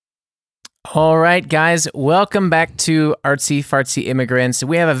All right, guys, welcome back to Artsy Fartsy Immigrants.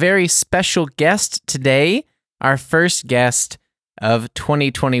 We have a very special guest today, our first guest of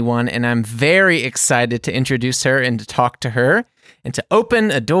 2021, and I'm very excited to introduce her and to talk to her and to open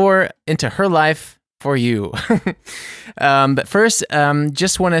a door into her life for you. But first,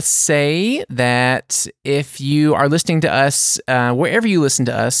 just want to say that if you are listening to us, wherever you listen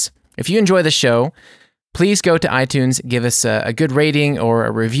to us, if you enjoy the show, please go to iTunes, give us a good rating or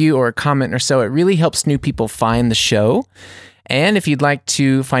a review or a comment or so. It really helps new people find the show. And if you'd like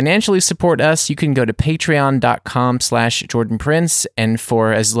to financially support us, you can go to patreon.com/JordanPrince. And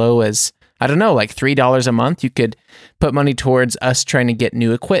for as low as, I don't know, like $3 a month, you could put money towards us trying to get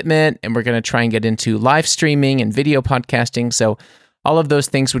new equipment. And we're going to try and get into live streaming and video podcasting. So all of those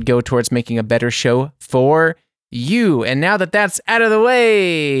things would go towards making a better show for you. And now that that's out of the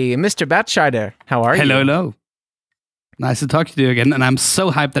way, Mr. Batscheider, how are you? Hello. Nice to talk to you again. And I'm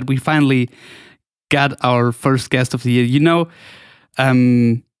so hyped that we finally got our first guest of the year. You know,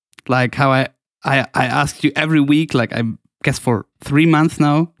 like how I asked you every week, like I guess for 3 months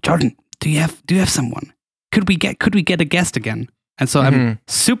now, Jordan, do you have someone? Could we get a guest again? And so I'm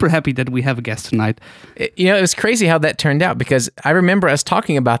super happy that we have a guest tonight. It was crazy how that turned out, because I remember us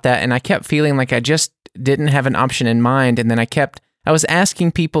talking about that and I kept feeling like I just didn't have an option in mind. And then I was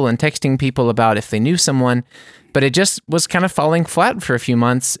asking people and texting people about if they knew someone, but it just was kind of falling flat for a few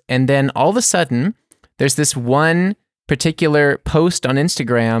months. And then all of a sudden, there's this one particular post on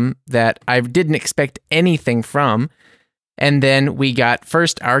Instagram that I didn't expect anything from. And then we got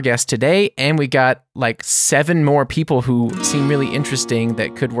first our guest today, and we got like 7 more people who seem really interesting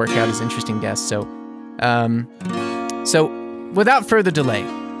that could work out as interesting guests. So without further delay,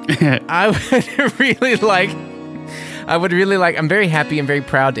 I'm very happy and very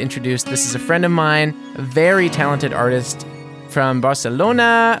proud to introduce, this is a friend of mine, a very talented artist from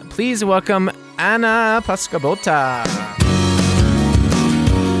Barcelona. Please welcome Anna Pasco Bolta.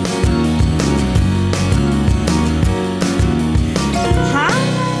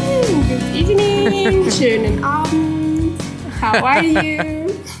 Hi, good evening, schönen Abend, how are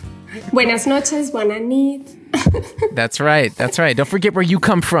you? Buenas noches, buena nit. That's right. Don't forget where you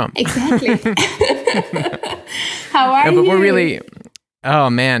come from. Exactly. How are you? But we're really, oh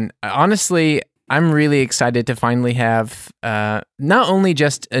man, honestly, I'm really excited to finally have not only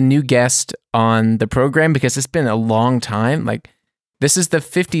just a new guest on the program, because it's been a long time. Like, this is the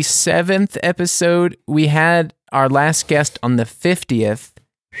 57th episode. We had our last guest on the 50th,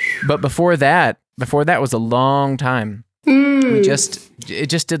 but before that was a long time. It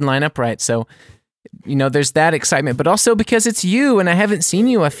just didn't line up right. So, there's that excitement, but also because it's you and I haven't seen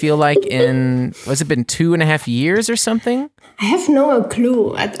you, I feel like has it been 2.5 years or something? I have no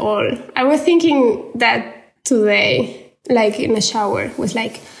clue at all. I was thinking that today, like in the shower, was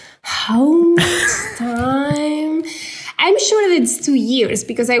like, how much time? I'm sure that it's 2 years,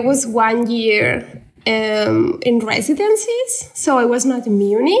 because I was 1 year in residencies, so I was not in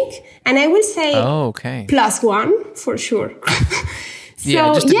Munich, and I will say +1 for sure. So we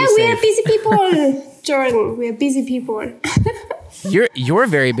are busy people, Jordan. We are busy people. You're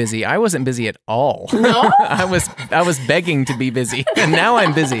very busy. I wasn't busy at all. No, I was begging to be busy, and now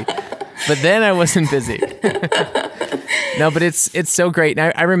I'm busy. But then I wasn't busy. No, but it's so great.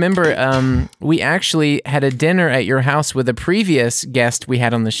 And I remember we actually had a dinner at your house with a previous guest we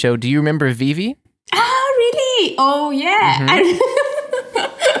had on the show. Do you remember Vivi? Oh, really? Oh, yeah. Mm-hmm.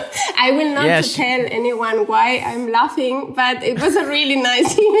 I will not tell anyone why I'm laughing, but it was a really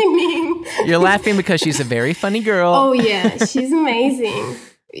nice evening. You're laughing because she's a very funny girl. Oh, yeah. She's amazing.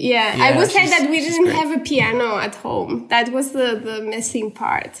 Yeah, I would say that we didn't have a piano at home. That was the missing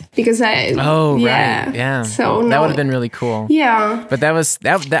part, because right, yeah. So that would have been really cool. Yeah, but that was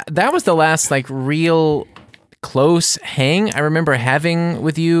the last like real close hang I remember having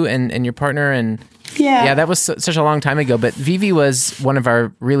with you and your partner, and that was such a long time ago. But Vivi was one of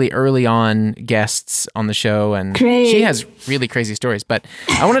our really early on guests on the show, and she has really crazy stories. But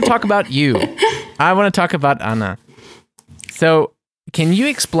I want to talk about you. I want to talk about Anna. So, can you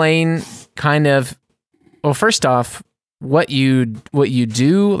explain kind of, well, first off, what you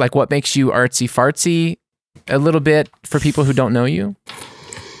do, like what makes you artsy fartsy a little bit for people who don't know you?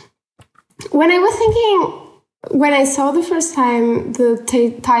 When I saw the first time the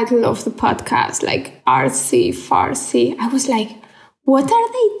title of the podcast, like artsy fartsy, I was like, what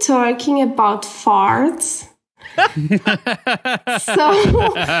are they talking about, farts? So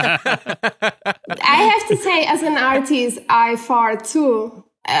I have to say, as an artist, I fart too.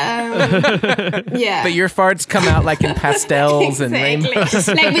 Yeah. But your farts come out like in pastels and rainbows.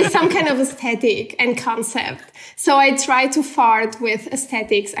 Like with some kind of aesthetic and concept. So I try to fart with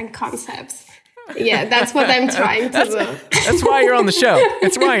aesthetics and concepts. Yeah, that's what I'm trying to do. That's why you're on the show.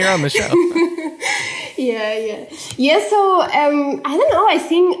 It's why you're on the show. Yeah. So I don't know. I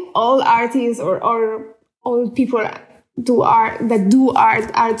think all artists or all people that do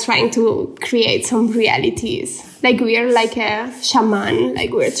art are trying to create some realities. Like we are like a shaman.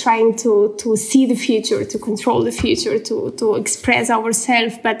 Like we're trying to see the future, to control the future, to express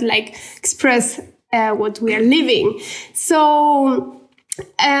ourselves, but like express what we are living. So.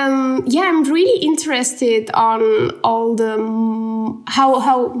 I'm really interested on all the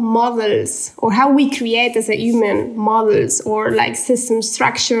how models or how we create as a human models or like system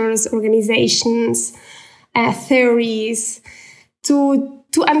structures, organizations, theories to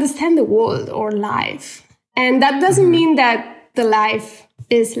understand the world or life. And that doesn't mean that the life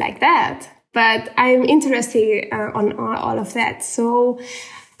is like that, but I'm interested on all of that. So.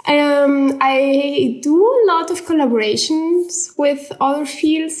 I do a lot of collaborations with other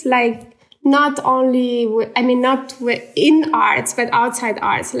fields, like not only, not in arts, but outside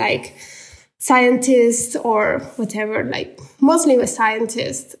arts, like scientists or whatever, like mostly with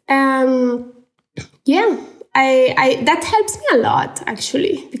scientists. That helps me a lot,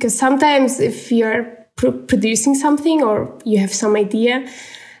 actually, because sometimes if you're producing something or you have some idea,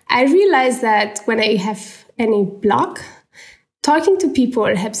 I realize that when I have any block, talking to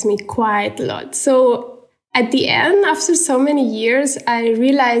people helps me quite a lot. So at the end, after so many years, I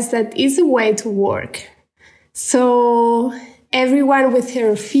realized that is a way to work. So everyone with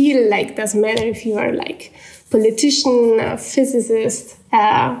her field, like, doesn't matter if you are like politician, a physicist,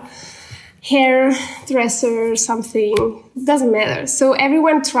 hairdresser, something, doesn't matter. So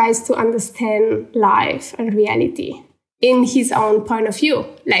everyone tries to understand life and reality in his own point of view,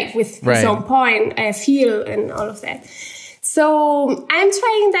 like with his own point, feel and all of that. So I'm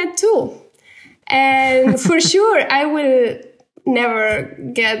trying that too. And for sure, I will never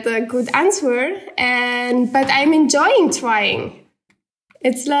get a good answer. But I'm enjoying trying.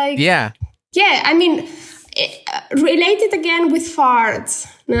 It's like... Yeah, related again with farts.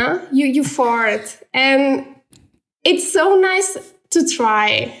 No? You fart. And it's so nice to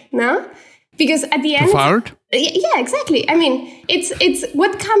try. No? Because at the end... To fart? Yeah, exactly. I mean, it's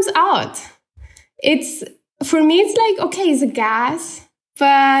what comes out. For me, it's like, okay, it's a gas,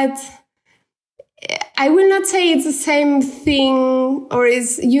 but I will not say it's the same thing or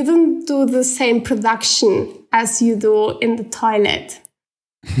you don't do the same production as you do in the toilet.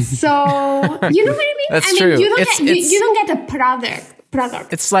 So, you know what I mean? That's true. You don't get a product.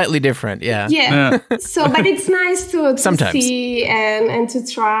 It's slightly different, yeah. Yeah. So, but it's nice to see and to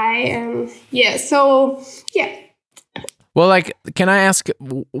try. And so, yeah. Well, like, can I ask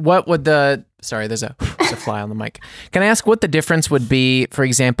what would sorry, there's a fly on the mic. Can I ask what the difference would be, for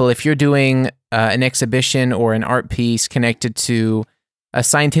example, if you're doing an exhibition or an art piece connected to a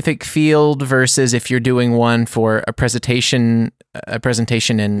scientific field versus if you're doing one for a presentation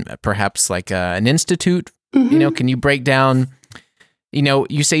in perhaps like an institute? Mm-hmm. You know, can you break down,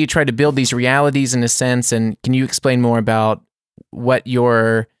 you say you try to build these realities in a sense, and can you explain more about what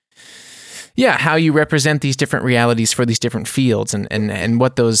how you represent these different realities for these different fields and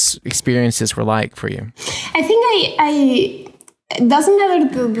what those experiences were like for you? I think it doesn't matter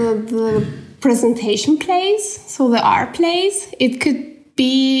the presentation place, so the art place. It could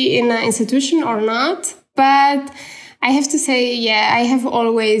be in an institution or not. But I have to say, I have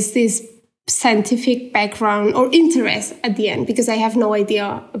always this scientific background or interest at the end because I have no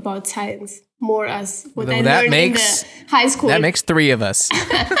idea about science. More as what I learned in the high school. That makes three of us.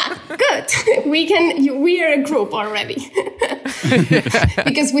 Good. We are a group already.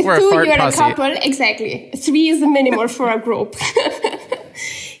 Because with two, you're a couple. Exactly. 3 is the minimum for a group. So,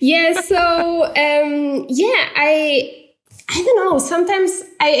 I don't know. Sometimes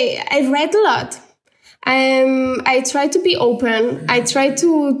I read a lot. I try to be open. I try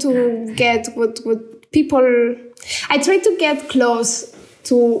to get what people... I try to get close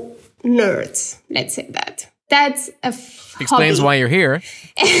to nerds, let's say that. That's a explains hobby. Why you're here.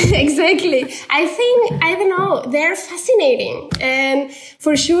 Exactly. I don't know, they're fascinating. And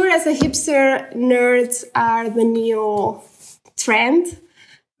for sure, as a hipster, nerds are the new trend.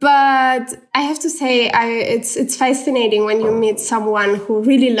 But I have to say, it's fascinating when you meet someone who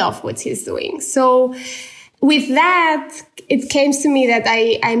really loves what he's doing. So with that, it came to me that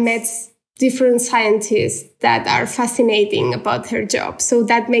I met different scientists that are fascinating about her job. So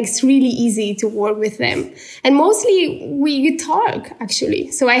that makes really easy to work with them. And mostly we talk,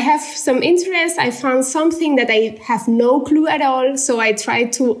 actually. So I have some interest. I found something that I have no clue at all. So I try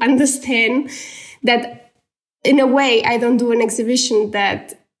to understand that in a way I don't do an exhibition that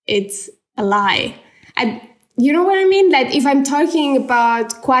it's a lie. You know what I mean? Like if I'm talking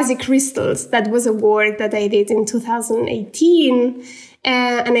about quasi-crystals, that was a work that I did in 2018,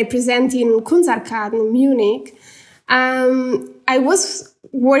 and I present in Kunstarkaden in Munich. I was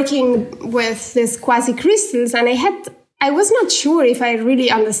working with these quasi-crystals, and I was not sure if I really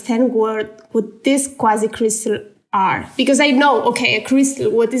understand what this quasi-crystal are. Because I know, okay, a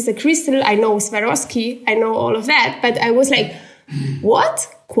crystal, what is a crystal? I know Swarovski, I know all of that, but I was like, what?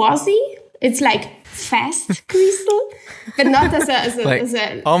 Quasi? It's like fast crystal, but not as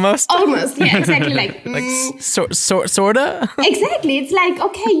a almost, yeah, exactly, like sorta. Exactly, it's like,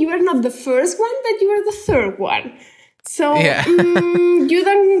 okay, you are not the first one, but you are the third one, so you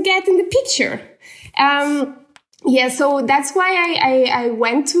don't get in the picture. So that's why I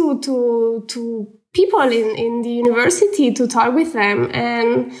went to people in the university to talk with them,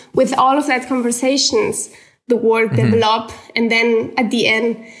 and with all of that conversations, the work develop, and then at the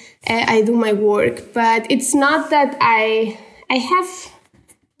end. I do my work, but it's not that I have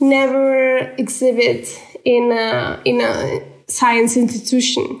never exhibit in a science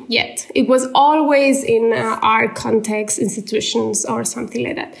institution yet. It was always in art context institutions or something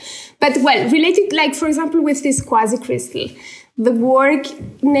like that. But well, related, like for example, with this quasi-crystal, the work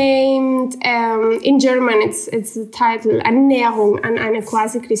named in German, it's the title Annäherung an eine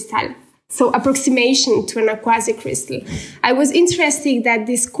Quasi-Kristall. So approximation to a quasi-crystal. I was interested that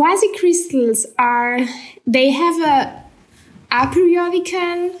these quasi-crystals they have a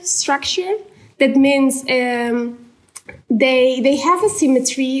aperiodical structure. That means they have a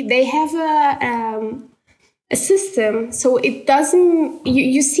symmetry. They have a system. So it doesn't,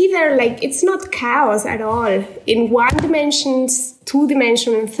 you see there, like, it's not chaos at all in 1 dimension, 2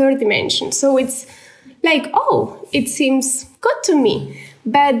 dimension, and 3rd dimension. So it's like, oh, it seems good to me.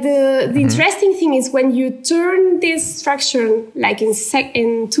 But the interesting thing is when you turn this structure, like in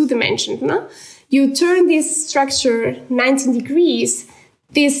 2 dimensions, no? You turn this structure 90 degrees,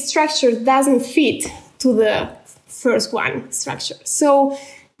 this structure doesn't fit to the first one structure. So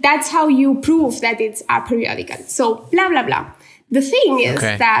that's how you prove that it's aperiodical. So blah, blah, blah. The thing is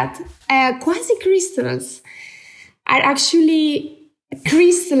that quasi-crystals are actually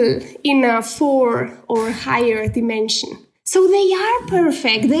crystal in a 4 or higher dimension. So they are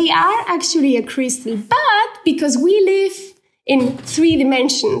perfect. They are actually a crystal. But because we live in 3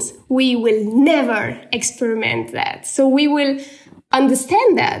 dimensions, we will never experiment that. So we will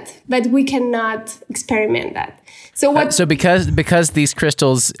understand that, but we cannot experiment that. So because these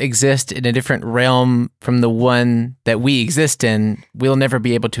crystals exist in a different realm from the one that we exist in, we'll never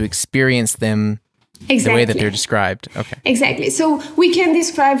be able to experience them the way that they're described. Okay. Exactly. So we can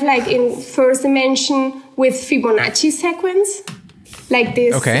describe, like in 1st dimension with Fibonacci sequence, like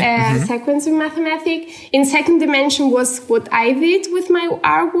this sequence in mathematics. In 2nd dimension was what I did with my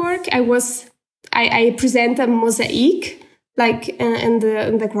artwork. I present a mosaic, like in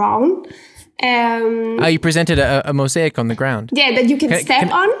the ground. You presented a mosaic on the ground. Yeah, that you can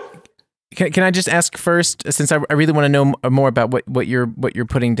step on. Can I just ask first, since I really want to know more about what you're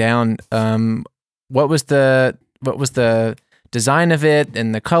putting down? What was the design of it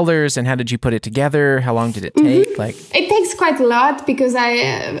and the colors, and how did you put it together? How long did it take? Like, it takes quite a lot because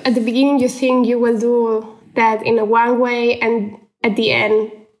at the beginning you think you will do that in a one way, and at the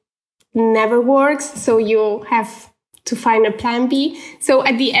end never works. So you have to find a plan B. So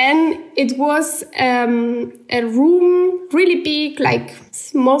at the end it was a room really big, like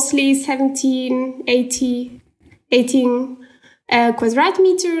mostly 18 quadrat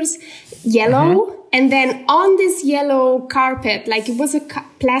meters, yellow. And then on this yellow carpet, like it was a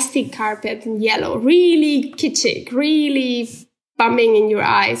plastic carpet in yellow, really kitschy, really bumming in your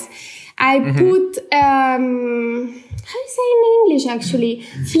eyes. I put, how do you say in English actually?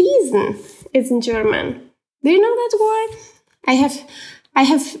 Fliesen is in German. Do you know that word? I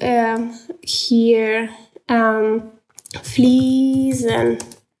have here, Fliesen.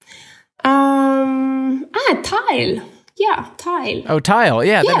 Tile. Yeah, tile. Oh, tile.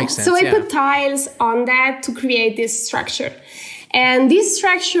 Yeah, that makes sense. So I put tiles on that to create this structure. And this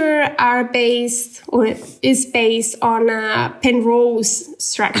structure is based on a Penrose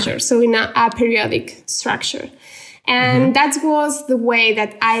structure, so in an aperiodic structure. And that was the way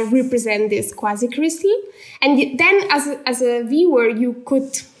that I represent this quasi-crystal. And then as a viewer, you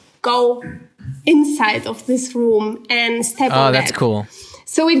could go inside of this room and step on that. Oh, that's cool.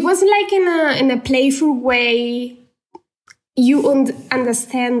 So it was like in a playful way. You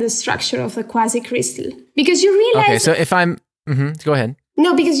understand the structure of the quasi-crystal because you realize. Okay, so if I'm, go ahead.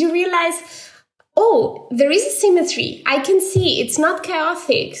 No, because you realize, oh, there is a symmetry. I can see it's not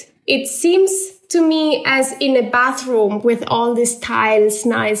chaotic. It seems to me as in a bathroom with all these tiles,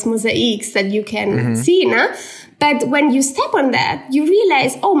 nice mosaics that you can see, no? But when you step on that, you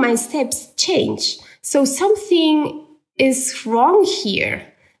realize, oh, my steps change. So something is wrong here,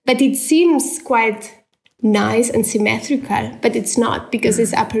 but it seems quite nice and symmetrical, but it's not because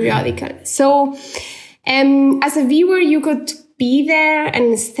it's aperiodical. So as a viewer, you could be there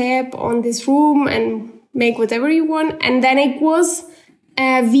and step on this room and make whatever you want. And then it was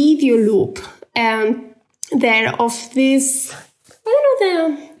a video loop there of this, I don't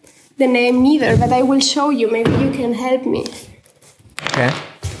know the name neither, but I will show you. Maybe you can help me. Okay.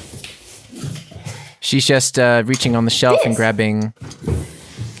 She's just reaching on the shelf and grabbing.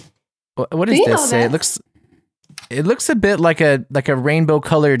 What is this? It looks a bit like a rainbow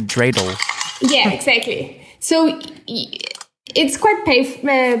colored dreidel. Yeah, exactly. So it's quite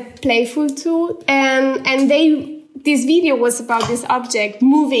playful too, and this video was about this object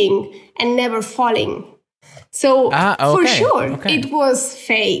moving and never falling. So for sure, it was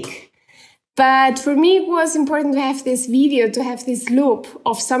fake. But for me, it was important to have this video, to have this loop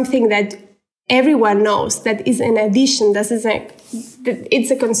of something that everyone knows that is an addition.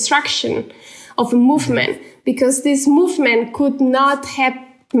 It's a construction of a movement, because this movement could not happen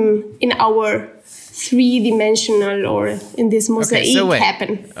in our three-dimensional or in this mosaic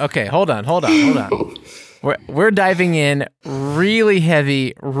happen. Okay, hold on. We're diving in really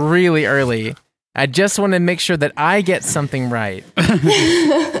heavy, really early. I just want to make sure that I get something right.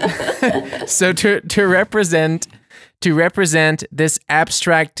 So to represent this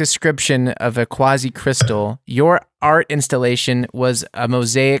abstract description of a quasi-crystal, your art installation was a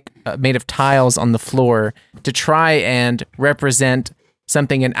mosaic made of tiles on the floor to try and represent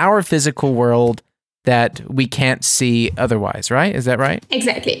something in our physical world that we can't see otherwise, right? Is that right?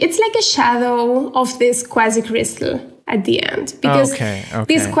 Exactly. It's like a shadow of this quasi-crystal at the end. Because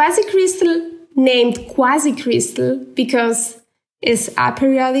this quasi-crystal, named quasi-crystal because it's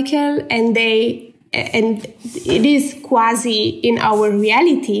aperiodical and it is quasi in our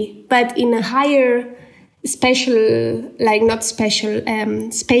reality, but in a higher spatial, like not special,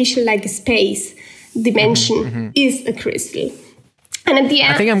 spatial like space dimension is a crystal. And at the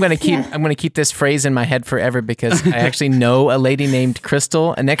end, I think I'm going to keep this phrase in my head forever, because I actually know a lady named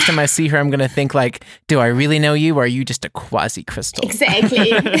Crystal, and next time I see her, I'm going to think like, do I really know you, or are you just a quasi-crystal?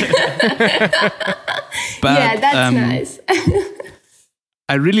 Exactly. But, yeah, that's nice.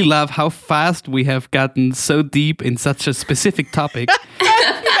 I really love how fast we have gotten so deep in such a specific topic.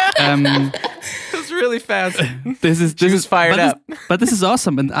 It was really fast. This is fired up. But this is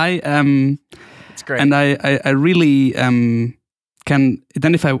awesome, and it's great. And I really can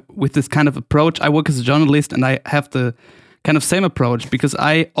identify with this kind of approach. I work as a journalist, and I have the kind of same approach, because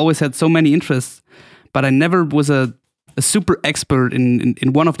I always had so many interests, but I never was a super expert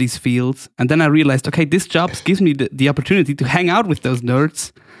in one of these fields. And then I realized, okay, this job gives me the opportunity to hang out with those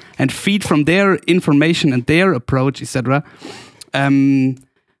nerds and feed from their information and their approach, etc.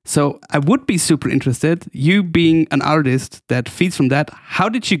 So I would be super interested, you being an artist that feeds from that, how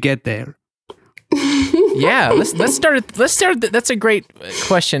did you get there? Yeah, let's start. That's a great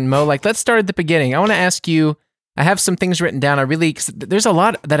question, Mo. Like, let's start at the beginning. I want to ask you. I have some things written down. There's a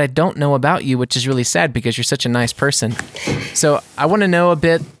lot that I don't know about you, which is really sad because you're such a nice person. So I want to know a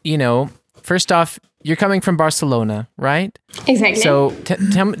bit. First off, you're coming from Barcelona, right? Exactly. So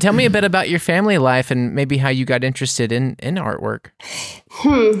tell me a bit about your family life and maybe how you got interested in artwork.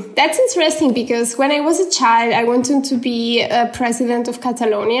 That's interesting, because when I was a child, I wanted to be a president of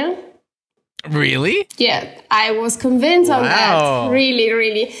Catalonia. Really? Yeah, I was convinced on that. Really,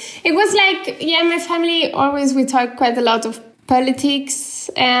 really. It was like, my family always, we talk quite a lot of politics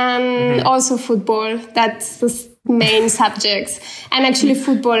and also football. That's the main subjects. And actually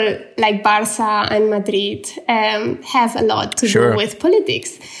football, like Barca and Madrid, have a lot to do with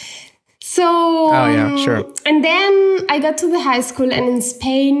politics. So, and then I got to the high school, and in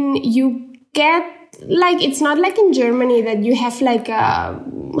Spain, you get, like, it's not like in Germany that you have like a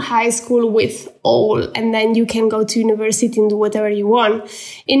high school with all, and then you can go to university and do whatever you want.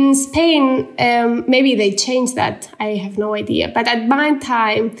 In Spain, maybe they changed that. I have no idea. But at my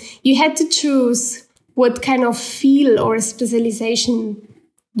time, you had to choose what kind of field or specialization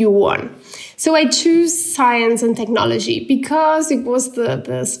you want. So I choose science and technology because it was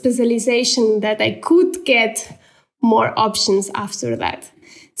the specialization that I could get more options after that.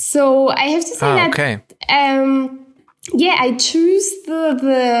 So I have to say yeah, I choose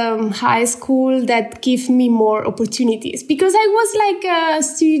the high school that give me more opportunities, because I was like a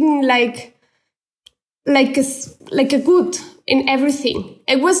student, like a good in everything.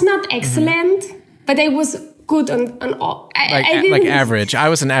 I was not excellent, but I was good on all. Like average. I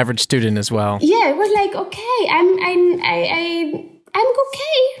was an average student as well. Yeah, it was like, okay, I'm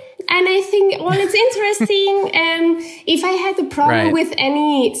okay. And I think, well, it's interesting. And if I had a problem with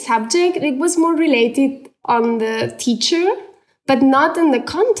any subject, it was more related on the teacher, but not on the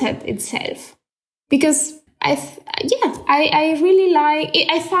content itself. Because I really like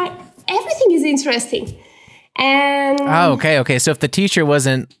it. I thought everything is interesting. And okay. So if the teacher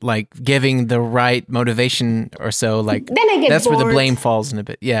wasn't like giving the right motivation or so, like then I get that's bored. where the blame falls in a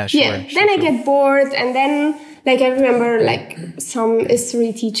bit. Yeah, sure. Yeah. Then I get bored, and then like I remember like some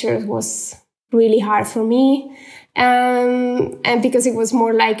history teacher was really hard for me, and because it was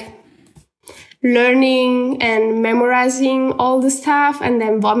more like learning and memorizing all the stuff and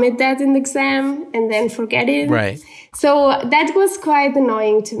then vomit that in the exam and then forget it. Right. So that was quite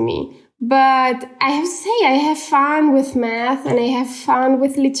annoying to me. But I have to say, I have fun with math, and I have fun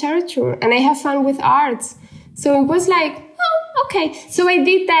with literature, and I have fun with arts. So it was like, oh, okay. So I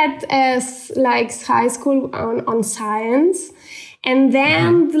did that as like high school on science. And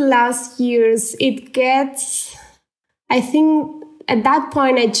then the last years, it gets, I think at that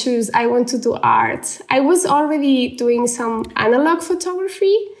point I want to do art. I was already doing some analog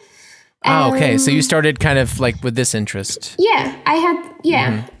photography. Okay. So you started kind of like with this interest. Yeah, I had,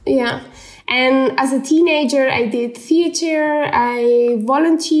 yeah. And as a teenager, I did theater. I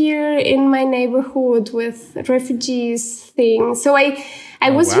volunteer in my neighborhood with refugees things. So I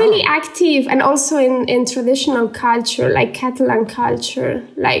was really active, and also in traditional culture, like Catalan culture,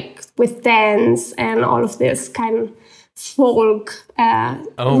 like with dance and all of this kind of folk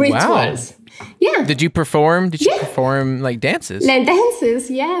rituals. Wow. Yeah. Did you perform? Did you perform like dances? Like dances,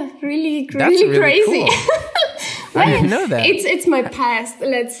 yeah. Really That's really crazy. Cool. I didn't know that. It's my past,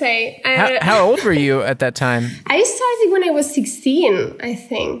 let's say. How old were you at that time? I started when I was 16, I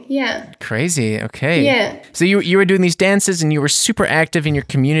think. Yeah. Crazy. Okay. Yeah. So you were doing these dances, and you were super active in your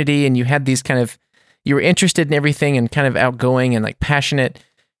community, and you had these you were interested in everything and kind of outgoing and like passionate.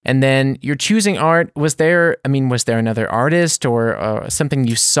 And then you're choosing art. Was there another artist or something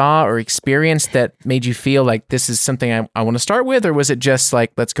you saw or experienced that made you feel like this is something I want to start with? Or was it just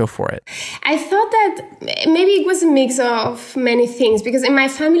like, let's go for it? I thought that maybe it was a mix of many things, because in my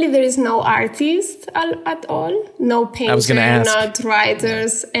family, there is no artist at all. No painter, not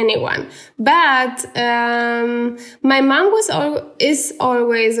writers, anyone. But my mom is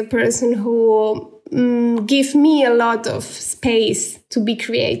always a person who give me a lot of space to be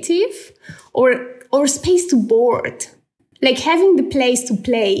creative, or space to board, like having the place to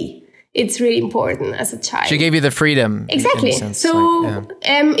play. It's really important as a child. She gave you the freedom. Exactly. So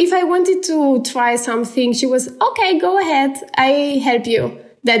if I wanted to try something, she was, okay, go ahead. I help you,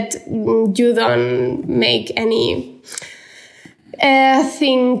 that you don't make any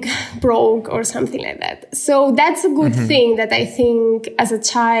thing broke or something like that. So that's a good thing, that I think as a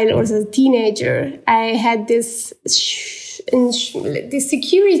child or as a teenager, I had this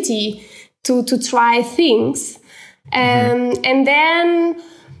security to try things. And then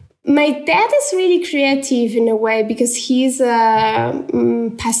my dad is really creative in a way, because he's a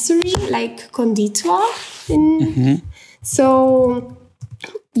pastry, like conditor. So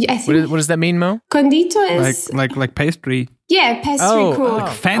I think what does that mean, Mo? Conditor is like pastry. Yeah, pastry cook.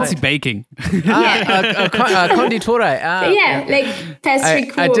 Like fancy baking. Conditora. Like pastry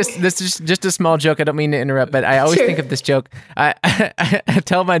cook. This is just a small joke. I don't mean to interrupt, but I always think of this joke. I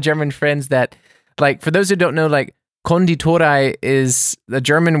tell my German friends that, like, for those who don't know, like, Konditorei is the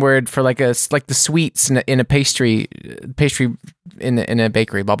German word for like the sweets in a pastry in a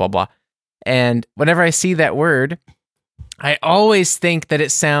bakery, blah blah blah. And whenever I see that word, I always think that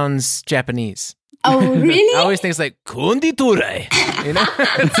it sounds Japanese. Oh, really? I always think it's like konditorei, you know,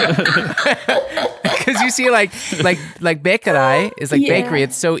 because you see like bakerai is like bakery.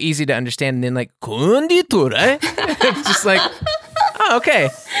 It's so easy to understand, and then like konditorei, it's just like, oh, okay.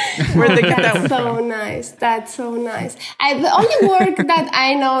 Where'd they get that one from? That's so nice. The only word that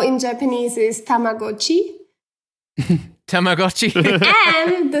I know in Japanese is tamagotchi. Tamagotchi.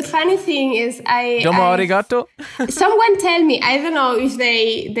 And the funny thing is, Domo arigato. Someone tell me, I don't know if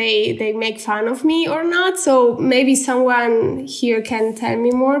they make fun of me or not, so maybe someone here can tell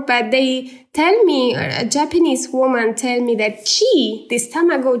me more, but they tell me, a Japanese woman tell me that this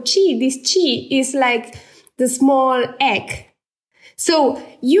tamagotchi, this chi is like the small egg. So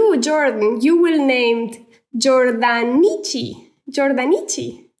you, Jordan, you will name Jordanichi.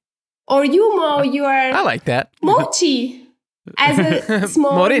 Or you, Mo, you are I like that. mochi as a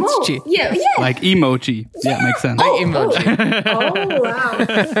small Morichi. Mo. Yeah. Like emoji. Yeah, makes sense. Emoji. Oh,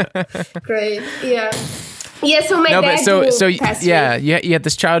 wow. Great. Yeah. Yeah, so my dad so passed yeah, away. you had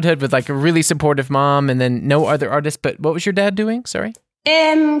this childhood with like a really supportive mom, and then no other artists. But what was your dad doing? Sorry.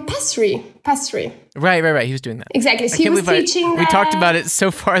 Pastry. Right. He was doing that. Exactly. So he was teaching. We talked about it so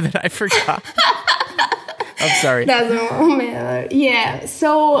far that I forgot. I'm sorry. Oh man, yeah.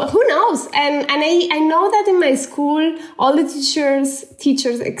 So who knows? And I know that in my school, all the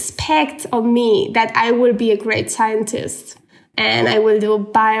teachers expect of me that I will be a great scientist, and I will do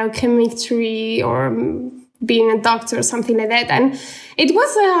biochemistry or being a doctor or something like that. And it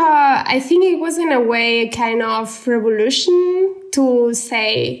was, I think it was in a way a kind of revolution to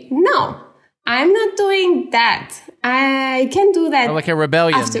say, no, I'm not doing that. I can do that. Or like a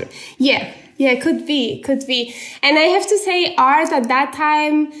rebellion. After. Yeah, could be. And I have to say art at that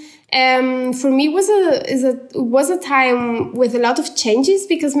time, for me was a time with a lot of changes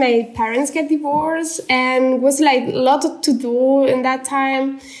because my parents get divorced and was like a lot to do in that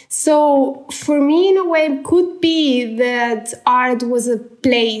time. So for me, in a way, it could be that art was a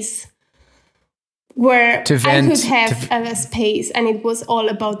place where I could have a space and it was all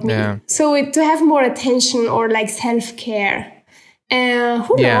about me. Yeah. So to have more attention or like self-care.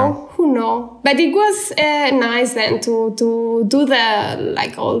 Who know? But it was nice then to do the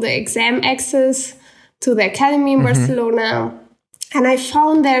like all the exam access to the academy in Barcelona, and I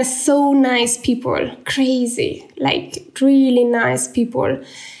found there so nice people, crazy, like really nice people,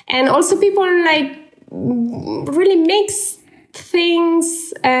 and also people like really mix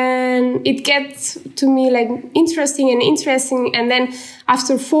things, and it gets to me like interesting. And then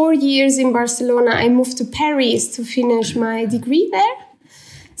after 4 years in Barcelona, I moved to Paris to finish my degree there.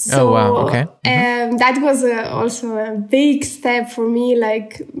 So, oh wow, okay. That was also a big step for me,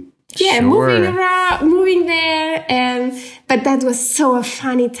 like sure. moving there, but that was so a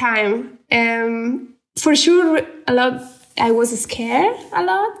funny time. For sure, I was scared a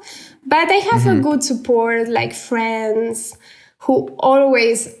lot, but I have a good support, like friends who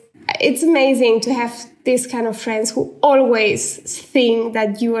always, it's amazing to have this kind of friends who always think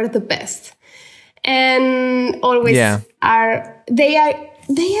that you are the best and always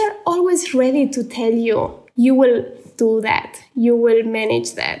they are always ready to tell you will do that, you will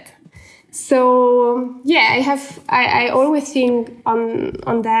manage that. So yeah, I always think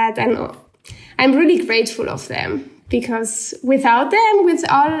on that, and I'm really grateful of them, because without them, with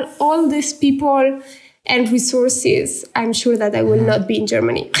all these people and resources, I'm sure that I will not be in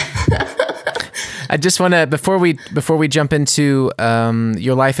Germany. I just want to, before we jump into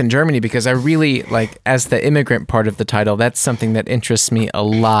your life in Germany, because I really like, as the immigrant part of the title, that's something that interests me a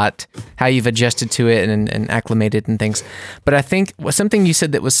lot, how you've adjusted to it and acclimated and things. But I think something you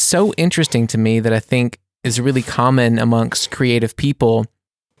said that was so interesting to me that I think is really common amongst creative people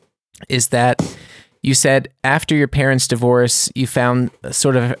is that you said after your parents' divorce, you found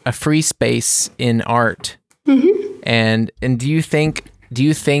sort of a free space in art. And do you think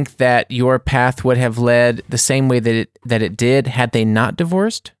that your path would have led the same way that it did had they not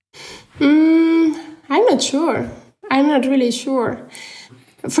divorced? I'm not sure. I'm not really sure.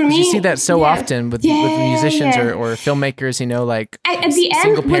 For me, you see that so often with musicians or filmmakers, like at the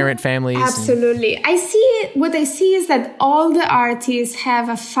single parent families. Absolutely. What I see is that all the artists have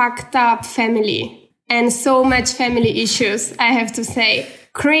a fucked up family and so much family issues, I have to say.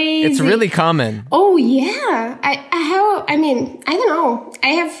 Crazy. It's really common. Oh yeah. I don't know. I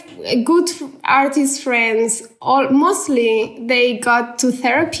have good artist friends. Mostly they got to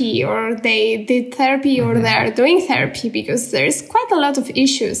therapy, or they did therapy, or they're doing therapy, because there's quite a lot of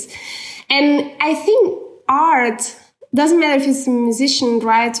issues. And I think art, doesn't matter if it's a musician,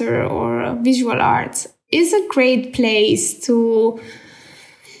 writer, or visual arts, is a great place to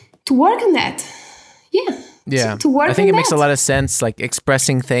work on that. Yeah. To work. I think it makes a lot of sense, like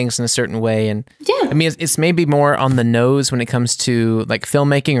expressing things in a certain way. And I mean, it's maybe more on the nose when it comes to like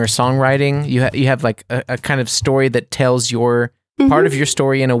filmmaking or songwriting. You have like a kind of story that tells your part of your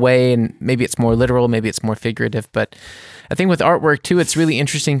story in a way, and maybe it's more literal, maybe it's more figurative. But I think with artwork too, it's really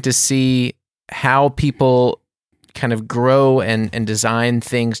interesting to see how people kind of grow and design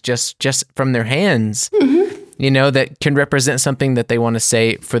things just from their hands. That can represent something that they want to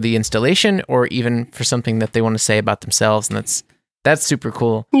say for the installation, or even for something that they want to say about themselves. And that's super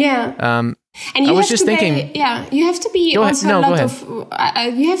cool. Yeah. And I was just thinking, you have to be you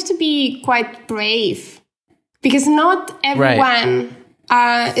have to be quite brave, because not everyone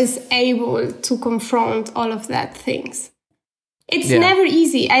is able to confront all of that things. It's never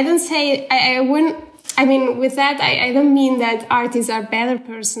easy. I don't say, I I mean, with that, I don't mean that artists are better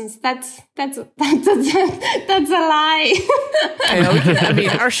persons. That's a lie. I mean,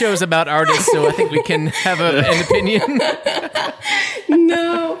 our show is about artists, so I think we can have an opinion.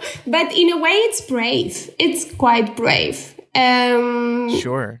 No, but in a way, it's brave. It's quite brave.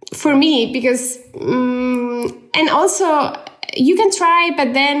 Sure. For me, because and also you can try,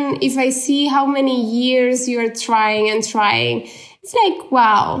 but then if I see how many years you're trying and trying, it's like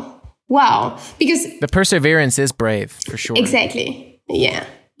wow. Because the perseverance is brave, for sure. Exactly. Yeah.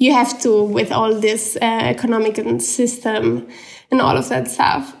 You have to, with all this economic system and all of that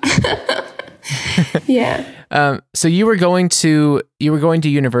stuff. Yeah. So you were going to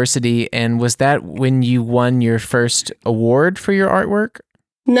university, and was that when you won your first award for your artwork?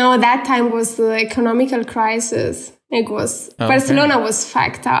 No, that time was the economical crisis. It was Barcelona was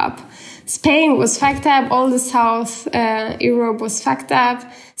fucked up. Spain was fucked up. All the South Europe was fucked up.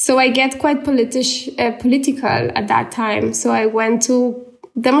 So I get quite political at that time. So I went to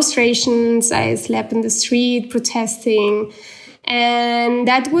demonstrations. I slept in the street protesting. And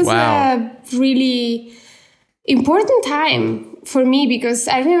that was a really important time for me, because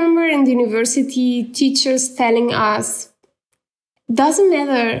I remember in the university teachers telling us, doesn't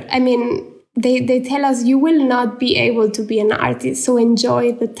matter. I mean, they tell us you will not be able to be an artist, so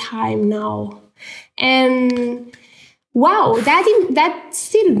enjoy the time now. And wow, that's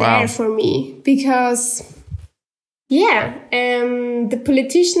still there for me, because the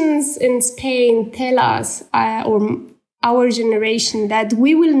politicians in Spain tell us, or our generation, that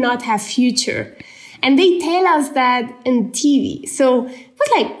we will not have future. And they tell us that in TV. So it was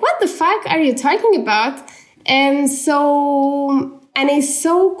like, what the fuck are you talking about? And I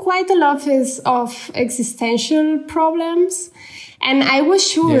saw quite a lot of existential problems. And I was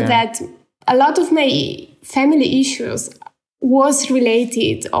sure that a lot of my family issues was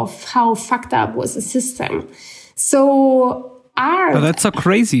related of how fucked up was the system. So art... But that's so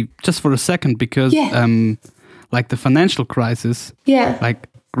crazy, just for a second, because like the financial crisis, like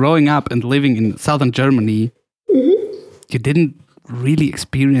growing up and living in southern Germany, you didn't really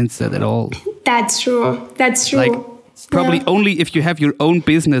experience that at all. That's true. Like, probably only if you have your own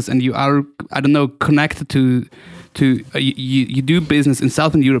business and you are, I don't know, connected to you do business in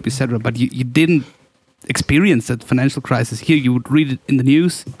Southern Europe, etc. But you didn't experience that financial crisis. Here you would read it in the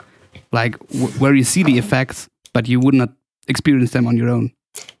news, like where you see the effects, but you would not experience them on your own.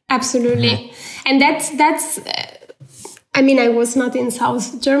 Absolutely. And that's I mean, I was not in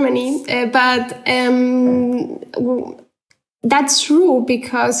South Germany, but that's true,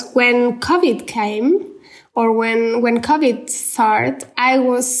 because when COVID came, or when COVID started, I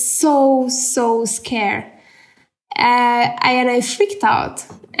was so scared. And I freaked out.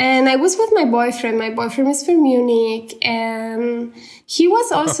 And I was with my boyfriend. My boyfriend is from Munich, and he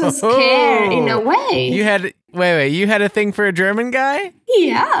was also scared in a way. You had you had a thing for a German guy?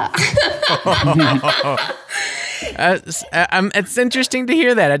 Yeah. It's interesting to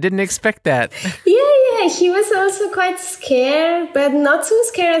hear that. I didn't expect that. Yeah, he was also quite scared, but not so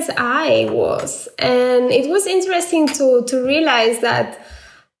scared as I was. And it was interesting to realize that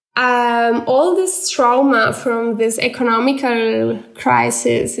all this trauma from this economical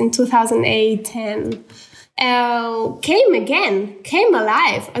crisis in 2008-10 came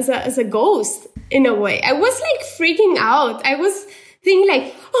alive as a ghost in a way. I was like freaking out. I was thinking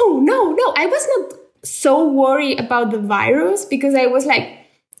like, oh no. I was not so worried about the virus, because I was like,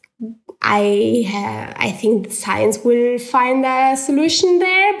 I think science will find a solution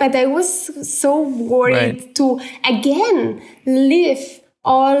there. But I was so worried to again live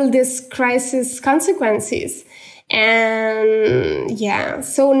all these crisis consequences. And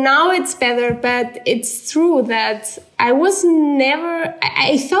so now it's better, but it's true that I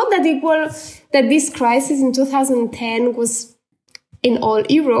thought that this crisis in 2010 was in all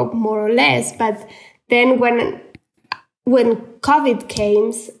Europe, more or less. But then when COVID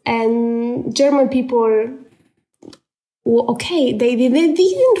came and German people, they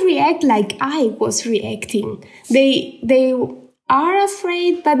didn't react like I was reacting. They are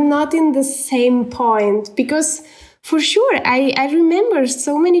afraid, but not in the same point. Because for sure, I remember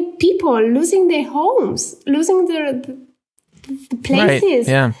so many people losing their homes, losing the places.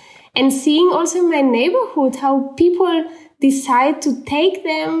 Right, and seeing also in my neighborhood how people decide to take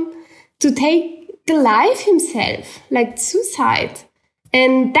the life himself, like suicide.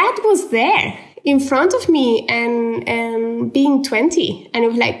 And that was there in front of me, and being 20. And it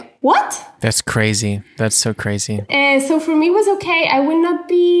was like, what? That's crazy. That's so crazy. So for me it was okay. I will not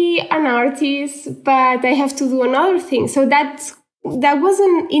be an artist, but I have to do another thing. So that was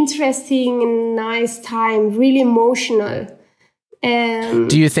an interesting and nice time, really emotional.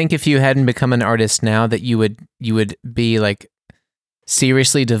 Do you think if you hadn't become an artist now that you would be like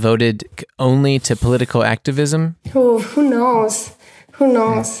seriously devoted only to political activism? Who knows? Who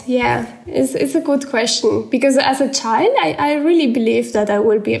knows? Yeah, it's a good question, because as a child, I really believed that I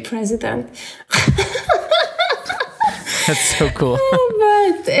will be a president. That's so cool.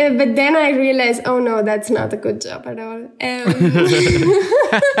 But then I realized, oh no, that's not a good job at all.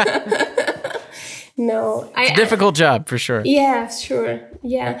 No, it's a difficult job for sure. Yeah, sure.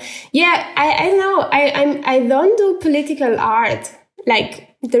 Yeah. I know. I don't do political art.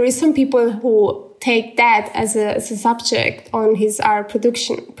 Like, there is some people who take that as a subject on his art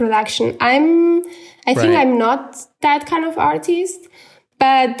production. I think I'm not that kind of artist,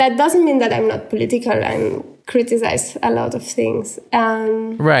 but that doesn't mean that I'm not political and criticize a lot of things.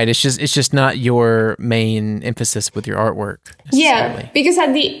 Right. It's just not your main emphasis with your artwork. Yeah, because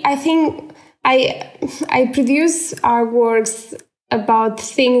I think I produce artworks about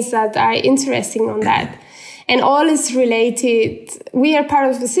things that are interesting on that. And all is related. We are part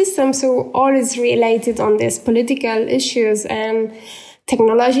of the system, so all is related on these political issues and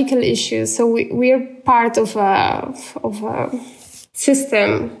technological issues. So we are part of a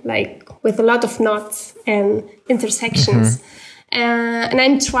system, like with a lot of knots and intersections. And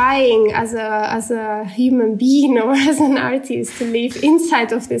I'm trying as a human being or as an artist to live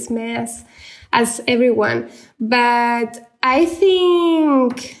inside of this mess as everyone. But I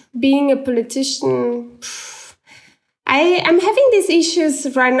think being a politician, I'm having these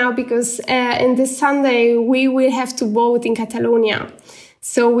issues right now because in this Sunday we will have to vote in Catalonia.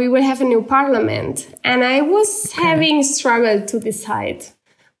 So we will have a new parliament. And I was having struggle to decide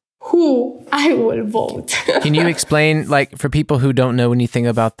who I will vote. Can you explain, like, for people who don't know anything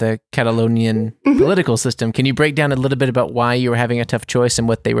about the Catalonian political system, can you break down a little bit about why you were having a tough choice and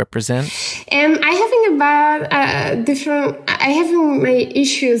what they represent? I having my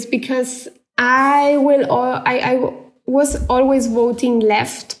issues because I was always voting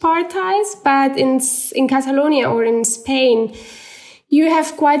left parties, but in Catalonia or in Spain, you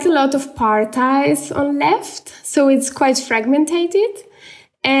have quite a lot of parties on left, so it's quite fragmented.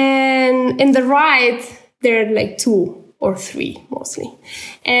 And in the right, there are like 2 or 3 mostly.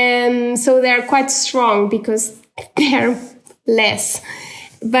 And so they're quite strong because they're less.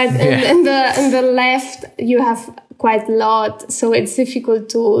 But in the left, you have quite a lot. So it's difficult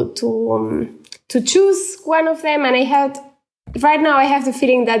to choose one of them. And right now I have the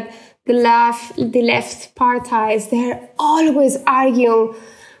feeling that the left parties, they're always arguing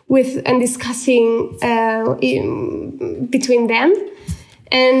with and discussing between them.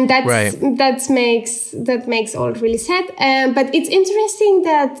 And that makes all really sad. But it's interesting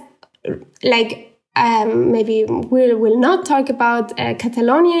that, like, maybe we'll not talk about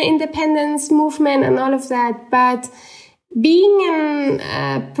Catalonia independence movement and all of that. But being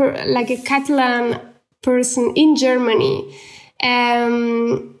like a Catalan person in Germany,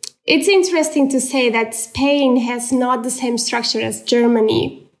 it's interesting to say that Spain has not the same structure as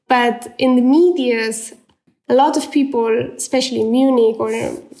Germany, but in the medias, a lot of people, especially in Munich,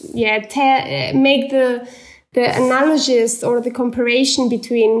 make the analogies or the comparison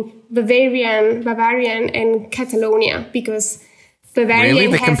between Bavarian and Catalonia, because Bavarian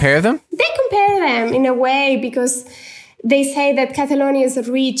really? They compare them? They compare them in a way because they say that Catalonia is a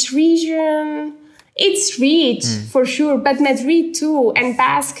rich region. It's rich for sure, but Madrid too and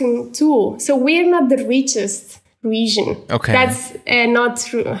Basque too. So we're not the richest region. Okay. That's not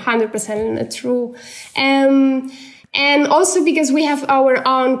true, 100% true. And also because we have our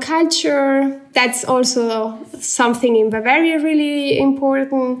own culture, that's also something in Bavaria really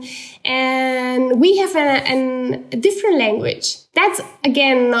important. And we have a different language. That's,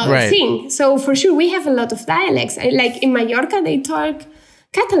 again, not a thing. So for sure, we have a lot of dialects. Like in Mallorca, they talk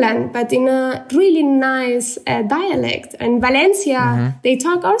Catalan, but in a really nice dialect. And Valencia, they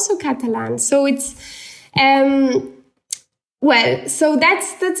talk also Catalan. So it's... so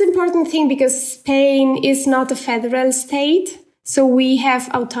that's important thing because Spain is not a federal state. So we have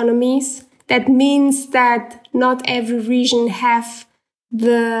autonomies. That means that not every region have we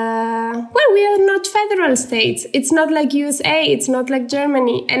are not federal states. It's not like USA. It's not like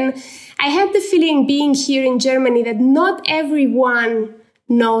Germany. And I had the feeling being here in Germany that not everyone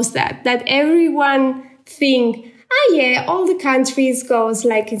knows that everyone think, all the countries goes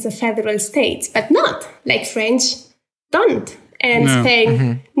like it's a federal state, but not like French don't, and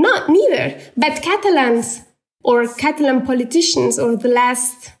Spain not neither. But Catalans or Catalan politicians or the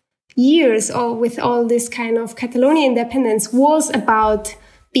last years or with all this kind of Catalonia independence was about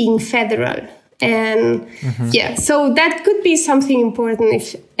being federal. And so that could be something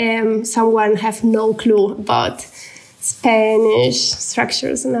important if someone have no clue about Spanish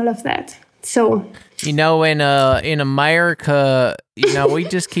structures and all of that. So, in America, we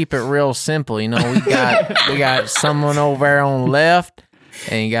just keep it real simple. We got someone over there on the left,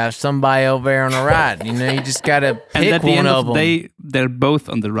 and you got somebody over there on the right. You just gotta pick and at the one end of them. They're both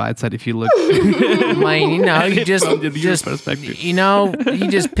on the right side if you look. I mean, you just perspective. you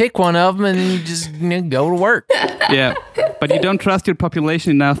just pick one of them and then you just go to work. Yeah, but you don't trust your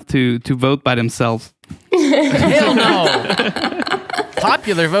population enough to vote by themselves. Hell no.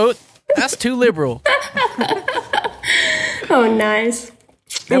 Popular vote. That's too liberal. oh, nice.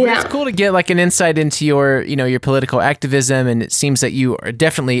 No, but it's cool to get like an insight into your political activism, and it seems that you are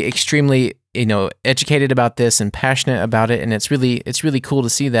definitely extremely, educated about this and passionate about it, and it's really cool to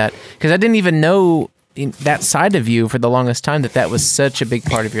see that, because I didn't even know that side of you for the longest time, that was such a big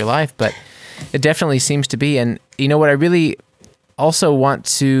part of your life, but it definitely seems to be. And what I really also want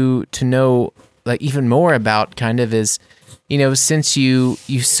to know like even more about kind of is, since you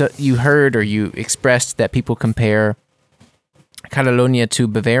heard or you expressed that people compare Catalonia to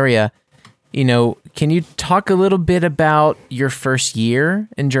Bavaria, can you talk a little bit about your first year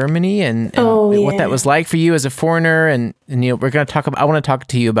in Germany and what that was like for you as a foreigner? And we're going to I want to talk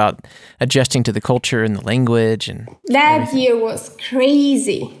to you about adjusting to the culture and the language and that everything. year was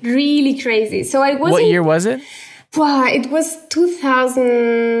crazy, really crazy. So I was. What year was it? Wow, it was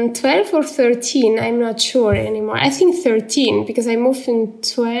 2012 or 13. I'm not sure anymore. I think 13 because I moved in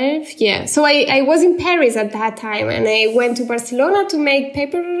 12. Yeah. So I was in Paris at that time, and I went to Barcelona to make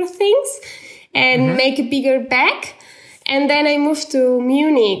paper things and make a bigger bag. And then I moved to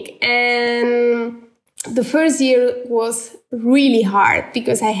Munich, and the first year was really hard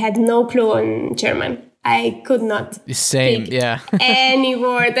because I had no clue in German. I could not speak any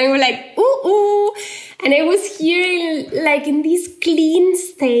word. I was like, ooh. And I was here in this clean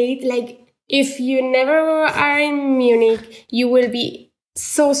state. Like, if you never are in Munich, you will be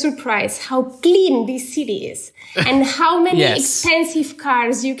so surprised how clean this city is and how many expensive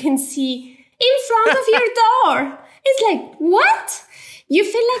cars you can see in front of your door. It's like, what? You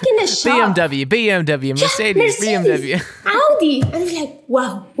feel like in a shop. BMW, Mercedes, BMW. Audi. And I'm like,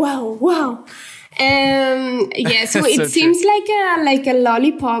 wow. So it seems like a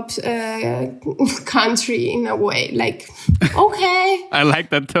lollipop country in a way. Like, okay. I like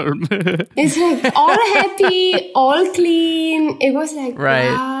that term. It's like all happy, all clean. It was like,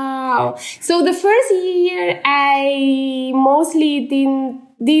 wow. So the first year, I mostly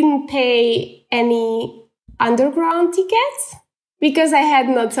didn't pay any underground tickets because I had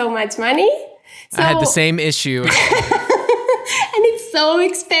not so much money. So, I had the same issue. And it's so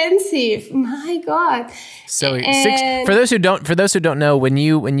expensive. My God. So for those who don't know, when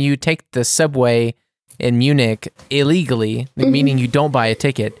you take the subway in Munich illegally, meaning you don't buy a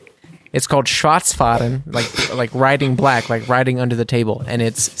ticket, it's called Schwarzfahren, like riding black, like riding under the table, and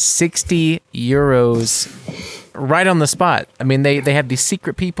it's 60 euros right on the spot. I mean, they have these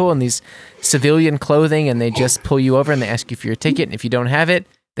secret people in these civilian clothing, and they just pull you over and they ask you for your ticket, and if you don't have it,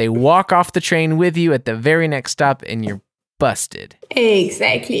 they walk off the train with you at the very next stop, and you're busted.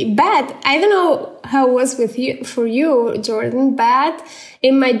 Exactly. But I don't know how it was for you, Jordan, but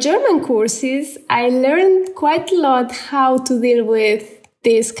in my German courses, I learned quite a lot how to deal with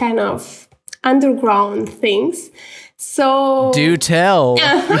this kind of underground things. So do tell.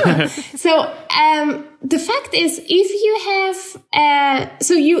 So the fact is, if you have,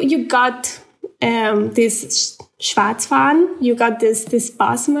 so you got this Schwarzfahren, you got this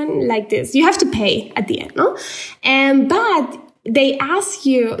busman like this. You have to pay at the end, no? But they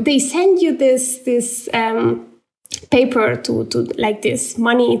send you this paper to like this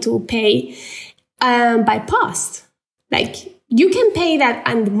money to pay by post. Like, you can pay that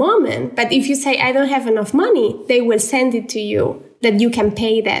at the moment, but if you say, I don't have enough money, they will send it to you that you can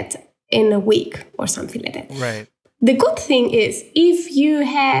pay that in a week or something like that. Right. The good thing is, if you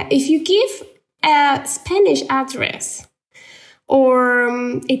give a Spanish address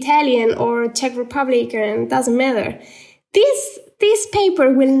or Italian or Czech Republic, and doesn't matter, this paper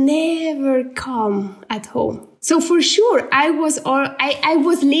will never come at home. So for sure, I was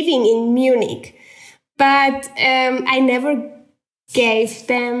living in Munich, but I never gave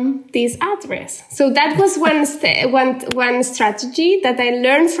them this address. So that was one strategy that I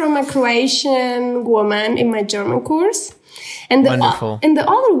learned from a Croatian woman in my German course. And Wonderful. And the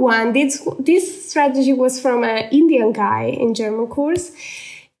other one, this strategy was from an Indian guy in German course.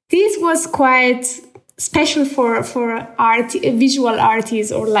 This was quite special for visual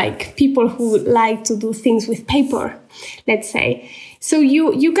artists, or like people who like to do things with paper, let's say. So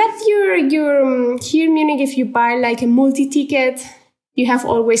you got your here in Munich, if you buy like a multi-ticket, you have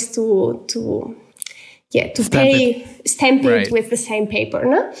always to stamp it with the same paper,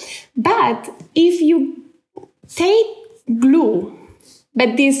 no? But if you take glue,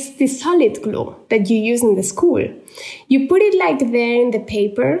 but this solid glue that you use in the school, you put it like there in the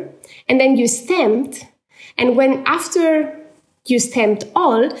paper, and then you stamped, and when after you stamped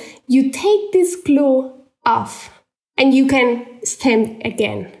all, you take this glue off, and you can stamp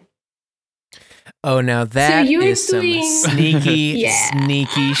again. Oh, now that is some sneaky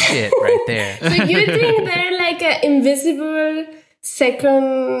shit right there. So you're doing there like an invisible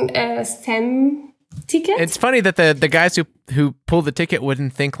second stamp ticket? It's funny that the guys who pull the ticket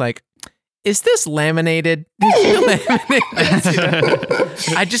wouldn't think like, is this laminated? Did you laminate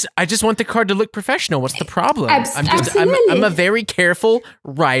this? I just want the card to look professional. What's the problem? I'm a very careful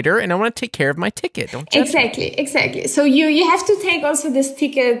writer, and I want to take care of my ticket. Don't judge me. Exactly. So you have to take also this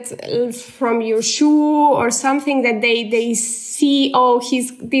ticket from your shoe or something that they see. Oh,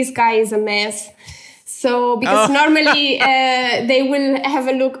 this guy is a mess. So because normally they will have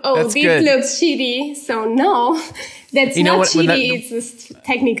a look. Oh, this looks shitty. So no. That's not shitty, it's just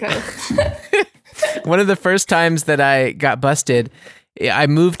technical. One of the first times that I got busted, I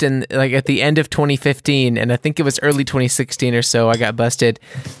moved in like at the end of 2015, and I think it was early 2016 or so, I got busted.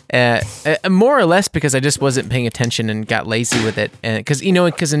 More or less because I just wasn't paying attention and got lazy with it. And because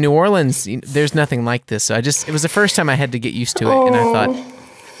in New Orleans, there's nothing like this. So it was the first time I had to get used to it. And I thought,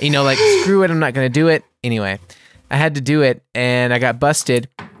 like, screw it, I'm not going to do it. Anyway, I had to do it, and I got busted.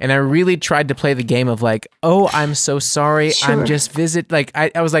 And I really tried to play the game of like, oh, I'm so sorry. Sure. I'm just like,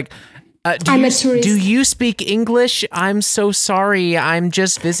 I was like, do you speak English? I'm so sorry. I'm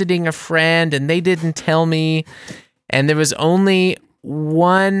just visiting a friend and they didn't tell me. And there was only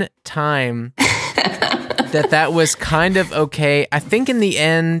one time that was kind of okay. I think in the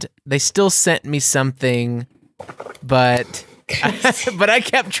end, they still sent me something, but I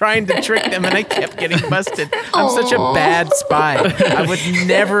kept trying to trick them and I kept getting busted. I'm such a bad spy. I would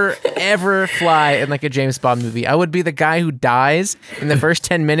never, ever fly in like a James Bond movie. I would be the guy who dies in the first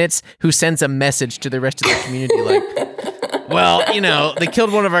 10 minutes who sends a message to the rest of the community like, well, they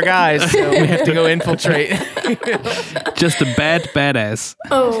killed one of our guys, so we have to go infiltrate. Just a bad badass.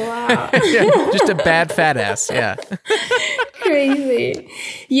 Oh, wow. Just a bad fat ass, yeah. Crazy.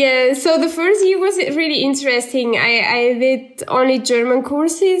 Yeah, so the first year was really interesting. I did only German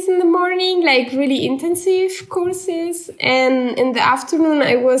courses in the morning, like really intensive courses. And in the afternoon,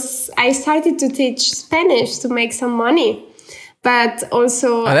 I started to teach Spanish to make some money, but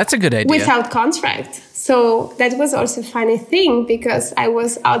also that's a good idea. Without contract. So that was also a funny thing because I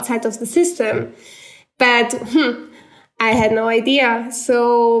was outside of the system. But I had no idea.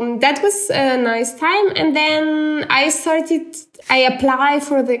 So that was a nice time. And then I applied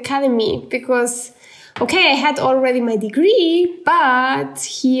for the academy because, I had already my degree, but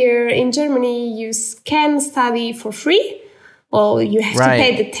here in Germany, you can study for free. Or you have to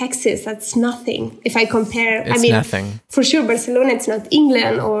pay the taxes. That's nothing. If I compare, nothing. For sure, Barcelona, it's not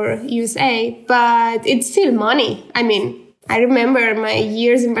England or USA, but it's still money. I remember my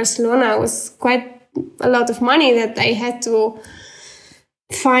years in Barcelona was quite a lot of money that I had to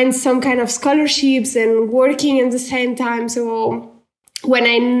find some kind of scholarships and working at the same time. So when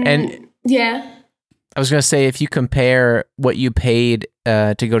I was going to say, if you compare what you paid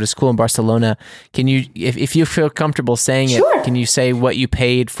to go to school in Barcelona, can you, if you feel comfortable saying it, can you say what you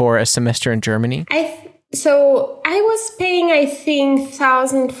paid for a semester in Germany? So I was paying, I think,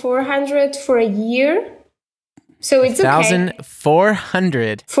 1,400 for a year. So it's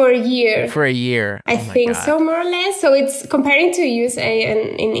 1,400 for a year. For a year, I think so, more or less. So it's comparing to USA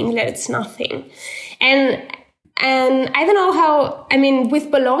and in England, it's nothing. And I don't know how. With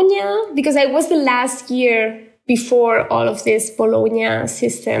Bologna, because I was the last year before all of this Bologna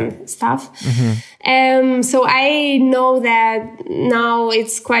system stuff. Mm-hmm. So I know that now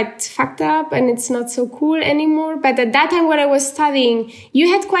it's quite fucked up and it's not so cool anymore. But at that time when I was studying, you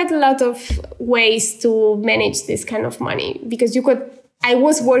had quite a lot of ways to manage this kind of money because I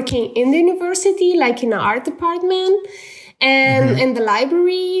was working in the university, like in an art department and in the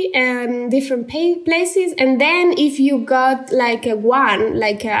library and different places. And then if you got like a 1,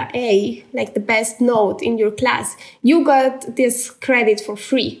 like a A, like the best note in your class, you got this credit for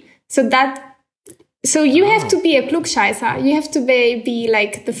free. So you have to be a Klugscheißer. You have to be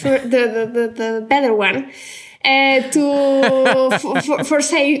like the better one for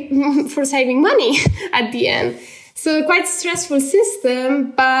saving money at the end. So quite stressful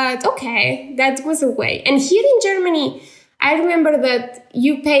system, but okay, that was a way. And here in Germany, I remember that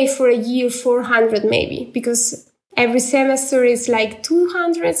you pay for a year 400 maybe, because every semester is like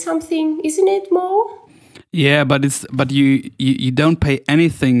 200 something, isn't it, Mo? Yeah, but you don't pay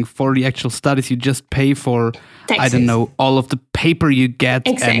anything for the actual studies. You just pay for Taxes. I don't know, all of the paper you get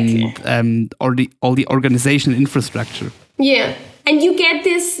Exactly. and or all the organization infrastructure. Yeah, and you get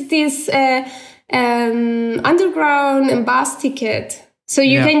this underground and bus ticket. So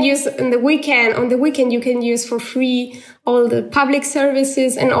you can use on the weekend you can use for free all the public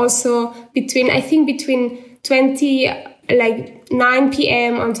services, and also between 9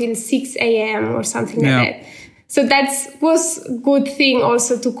 p.m. until 6 a.m. or something like that. So that was a good thing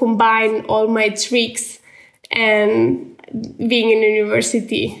also to combine all my tricks and being in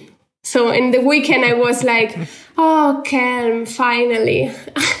university. So in the weekend I was like, oh, calm, finally,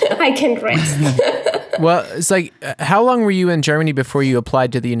 I can rest. Well, it's like, how long were you in Germany before you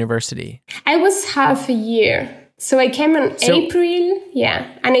applied to the university? I was half a year. So I came in April,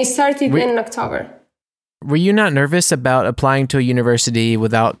 and I started in October. Were you not nervous about applying to a university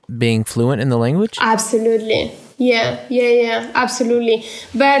without being fluent in the language? Absolutely. Yeah, absolutely.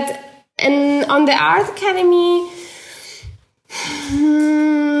 But on the art academy,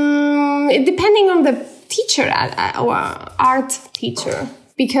 depending on the teacher, or art teacher,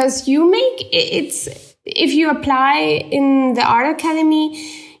 because if you apply in the art academy,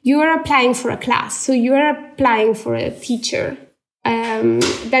 you are applying for a class. So you are applying for a teacher.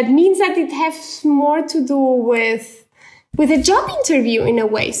 That means that it has more to do with a job interview in a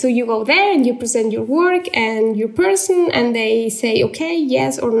way. So you go there and you present your work and your person, and they say, okay,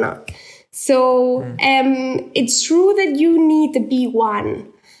 yes or no. So it's true that you need a B1,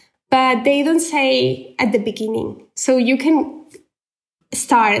 but they don't say at the beginning. So you can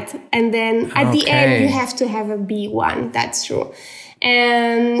start, and then at the end you have to have a B1. That's true.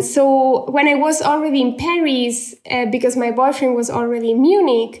 And so when I was already in Paris, because my boyfriend was already in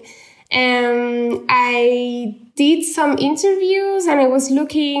Munich, I did some interviews, and I was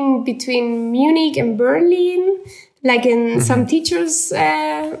looking between Munich and Berlin, like in some teachers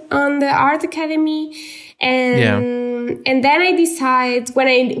on the art academy. And then I decided, when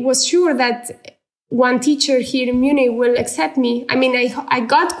I was sure that one teacher here in Munich will accept me. I mean, I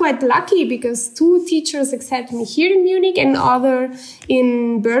got quite lucky because 2 teachers accept me here in Munich and other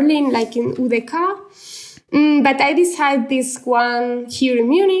in Berlin, like in UDK. But I decided this one here in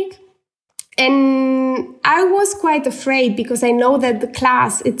Munich. And I was quite afraid because I know that the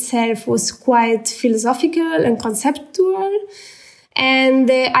class itself was quite philosophical and conceptual. And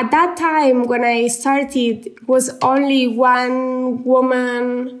at that time, when I started, was only one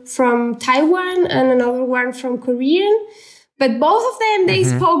woman from Taiwan and another one from Korean. But both of them, they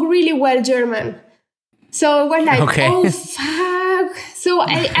spoke really well German. So I was like, oh, fuck. So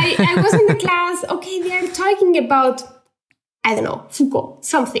I was in the class. Okay, they are talking about, I don't know, Foucault,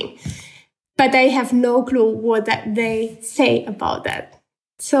 something. But I have no clue what they say about that.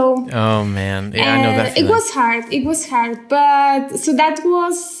 So, oh man, yeah, I know that feeling. It was hard, but so that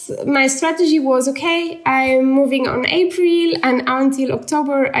was my strategy was, okay, I'm moving on April, and until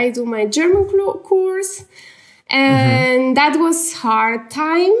October I do my German course. And that was hard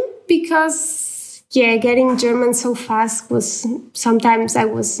time because getting German so fast was, sometimes I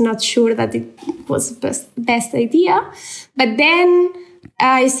was not sure that it was the best idea. But then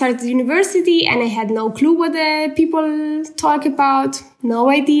I started university and I had no clue what the people talk about. No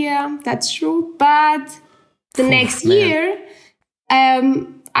idea. That's true. But the next year,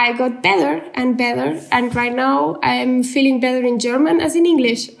 I got better and better. And right now I'm feeling better in German as in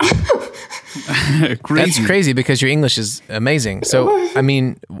English. That's crazy because your English is amazing. So, I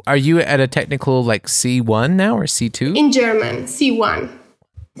mean, are you at a technical like C1 now or C2? In German, C1.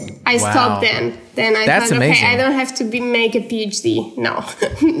 I stopped then. Then I thought, amazing. Okay, I don't have to make a PhD. No,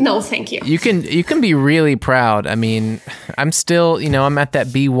 no, thank you. You can be really proud. I mean, I'm still, I'm at that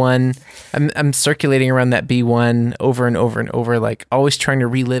B1. I'm circulating around that B1 over and over and over, like always trying to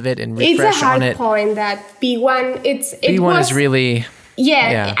relive it and refresh on it. It's a hard point that B1. B1 is really.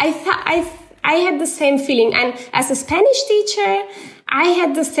 Yeah. I had the same feeling, and as a Spanish teacher, I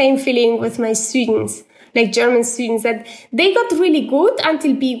had the same feeling with my students. Like German students, that they got really good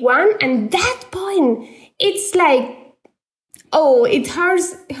until B1, and that point, it's like, oh, it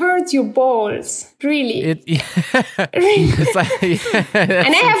hurts your balls, really. Really? It's like,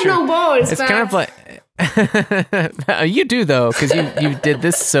 and I have no balls. It's kind of like, you do though, because you did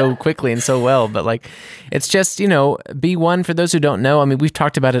this so quickly and so well. But like, it's just, B1, for those who don't know, I mean, we've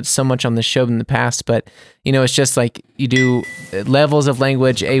talked about it so much on the show in the past, but it's just like you do levels of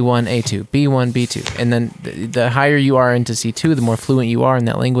language, A1, A2, B1, B2. And then the higher you are into C2, the more fluent you are in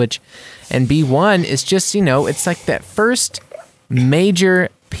that language. And B1 is just, it's like that first major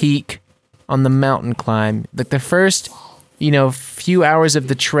peak on the mountain climb. Like the first, few hours of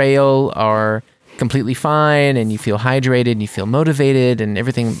the trail are completely fine and you feel hydrated and you feel motivated and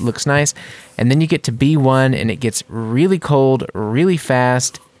everything looks nice. And then you get to B1 and it gets really cold really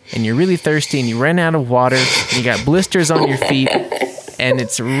fast and you're really thirsty and you run out of water and you got blisters on your feet and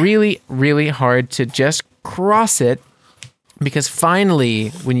it's really, really hard to just cross it, because finally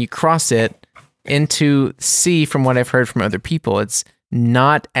when you cross it into C, from what I've heard from other people, it's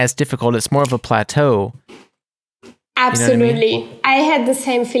not as difficult. It's more of a plateau. Absolutely. You know what I had the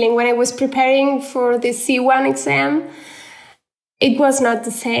same feeling when I was preparing for the C1 exam. It was not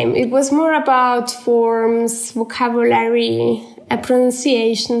the same. It was more about forms, vocabulary,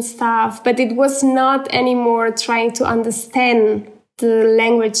 pronunciation stuff, but it was not anymore trying to understand the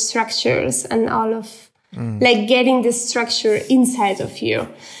language structures and all of, like getting the structure inside of you.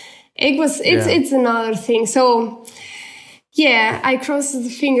 It's another thing. So, yeah, I cross the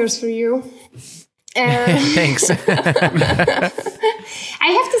fingers for you. Thanks. I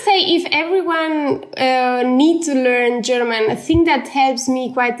have to say, if everyone need to learn German, I think that helps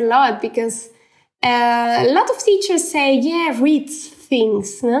me quite a lot, because a lot of teachers say, yeah, read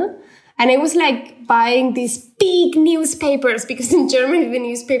things, no? And I was like buying these big newspapers, because in Germany the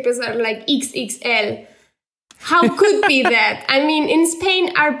newspapers are like XXL. How could be that? I mean, in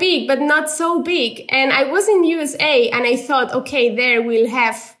Spain are big, but not so big. And I was in USA and I thought, okay, there we'll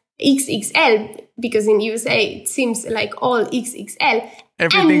have XXL, because in USA it seems like all XXL.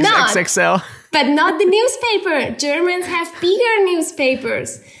 Everything's XXL. But not the newspaper. Germans have bigger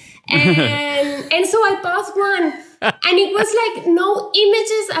newspapers. And so I bought one. And it was like no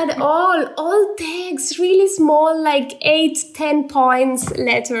images at all text, really small, like 8-10 points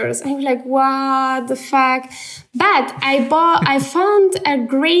letters. I was like, what the fuck? But I found a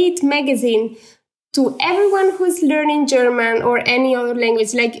great magazine to everyone who's learning German or any other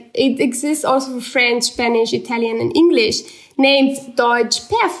language. Like, it exists also for French, Spanish, Italian, and English, named Deutsch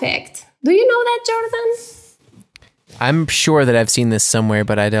Perfect. Do you know that, Jordan? I'm sure that I've seen this somewhere,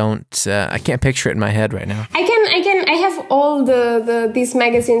 but I can't picture it in my head right now. I have all these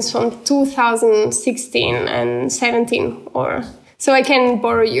magazines from 2016 and 17, so I can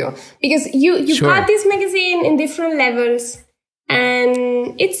borrow you, because you Sure. got this magazine in different levels,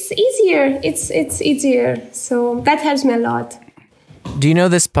 and it's easier. It's easier. So that helps me a lot. Do you know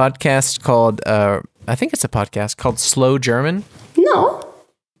this podcast called, I think it's a podcast called Slow German? No.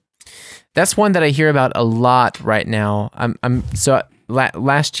 That's one that I hear about a lot right now.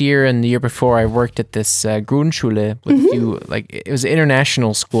 Last year and the year before, I worked at this Grundschule with it was an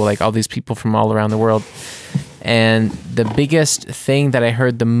international school, like all these people from all around the world. And the biggest thing that I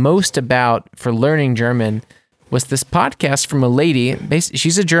heard the most about for learning German was this podcast from a lady.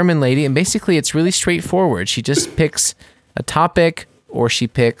 She's a German lady, and basically it's really straightforward. She just picks a topic, or she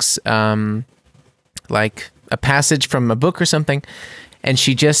picks like a passage from a book or something, and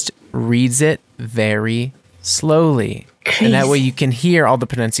she just reads it very slowly. And that way you can hear all the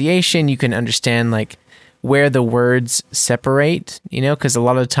pronunciation, you can understand like where the words separate, because a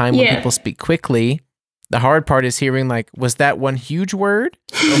lot of the time when people speak quickly, the hard part is hearing like, was that one huge word?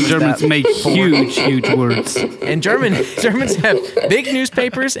 Germans make huge words. And Germans have big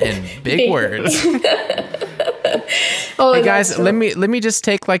newspapers and big words. Hey guys, let me just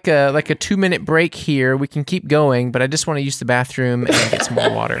take like a 2-minute break here. We can keep going, but I just want to use the bathroom and get some more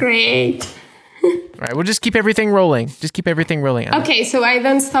water. Great. All right, we'll just keep everything rolling. Okay, so I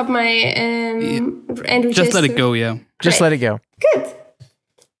don't stop my end register. Just let it go, yeah. Just let it go. Good.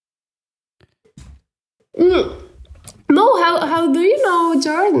 Mo, how do you know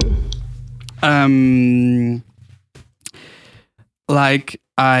Jordan? Like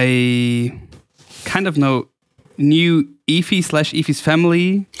I kind of knew Ify/Ify's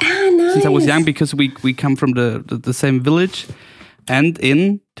family Nice. since I was young, because we come from the same village. And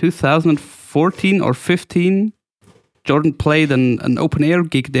in 2014 or 15, Jordan played an open air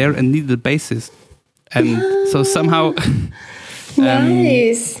gig there and needed a bassist. And so somehow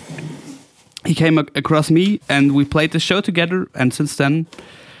Nice. he came across me and we played the show together. And since then,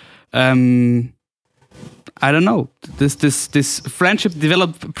 I don't know, this friendship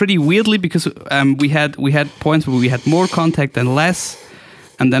developed pretty weirdly, because we had points where we had more contact and less,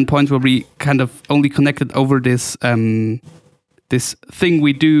 and then points where we kind of only connected over this this thing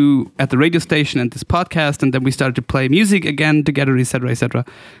we do at the radio station and this podcast, and then we started to play music again together, etc.,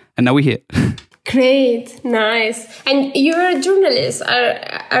 and now we're here. Great, nice. And you're a journalist.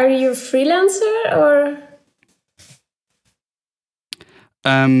 Are you a freelancer or?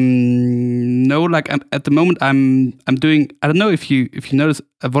 No, like at the moment I'm doing, I don't know if you notice,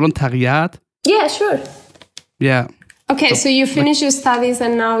 a voluntariat. Yeah, sure. Yeah. Okay, so you finish your studies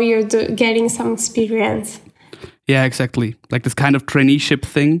and now you're getting some experience. Yeah, exactly. Like this kind of traineeship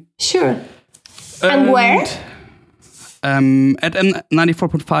thing. Sure. And where? At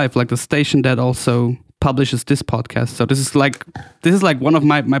 94.5, like the station that also publishes this podcast. So this is like one of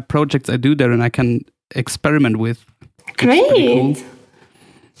my projects I do there, and I can experiment with. Great. Cool.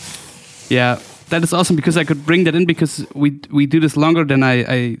 Yeah, that is awesome because I could bring that in because we do this longer than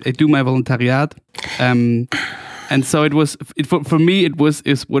I do my voluntariat. And so for me it was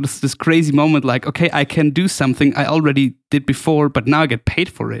this crazy moment, like, okay, I can do something I already did before, but now I get paid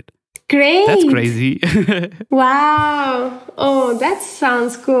for it. Great. That's crazy. Wow. Oh, that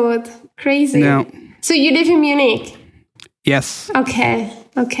sounds good. Crazy. No. So you live in Munich? Yes. Okay.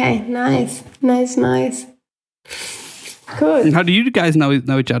 Nice. Good. And how do you guys know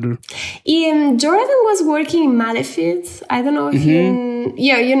each other? Jordan was working in Malefice. I don't know if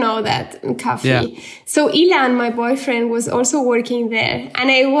you know that in coffee. Yeah. So Ilan, my boyfriend, was also working there. And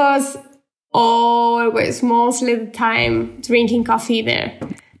I was always, mostly the time, drinking coffee there.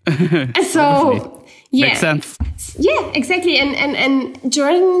 So, yeah. Makes sense. Yeah, exactly. And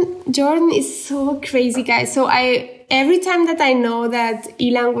Jordan is so crazy, guys. So every time that I know that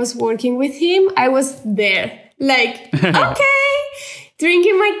Ilan was working with him, I was there. Like, okay,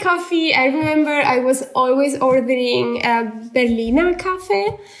 drinking my coffee. I remember I was always ordering a Berliner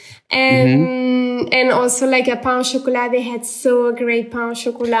Kaffee and also like a pain au chocolat. They had so great pain au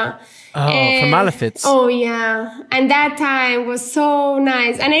chocolat. Oh, from Malefice. Oh, yeah. And that time was so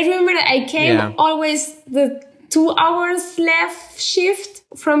nice. And I remember that I came always the 2 hours left shift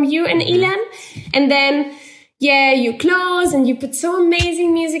from you and Ilan. And then, you close and you put so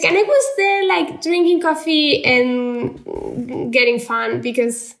amazing music. And I was there like drinking coffee and getting fun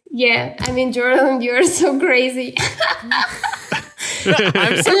because, Jordan, you're so crazy.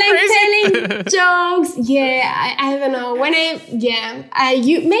 I'm so like crazy. telling jokes. Yeah, I don't know. You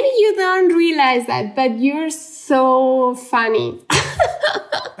maybe you don't realize that, but you're so funny.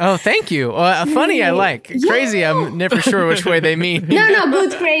 Oh, thank you. Funny, I like. Crazy, I'm never sure which way they mean. No,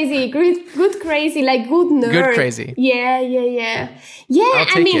 good crazy. Good crazy, like good nerd. Good crazy. Yeah. I'll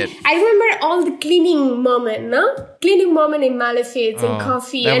take it. I remember all the cleaning moment, no? Cleaning moment in Malefice and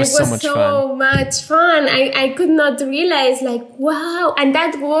coffee. That and was it was much fun. I could not realize, like, wow. And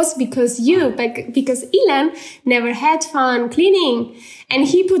that was because because Ilan never had fun cleaning. And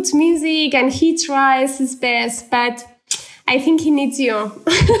he puts music and he tries his best, but I think he needs you.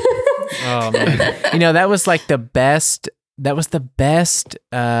 Oh, man. That was like the best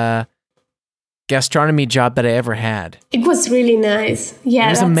gastronomy job that I ever had. It was really nice. Yeah. It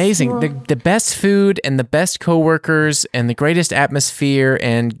was amazing. The best food and the best coworkers and the greatest atmosphere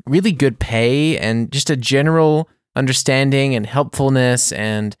and really good pay and just a general understanding and helpfulness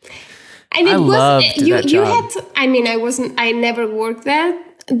and I loved that job. I never worked there,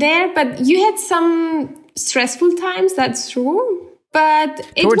 but you had some stressful times, that's true. But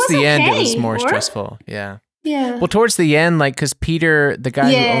towards the end, it was more stressful. Yeah. Yeah. Well, towards the end, like, because Peter, the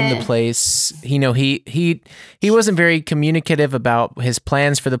guy who owned the place, he wasn't very communicative about his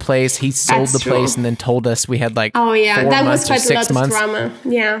plans for the place. He sold the place and then told us we had like 4 months or 6 months. Drama.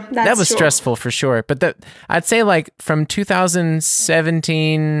 Yeah, that was stressful for sure. But I'd say like from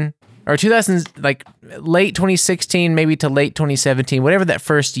 2017 or late 2016, maybe to late 2017, whatever that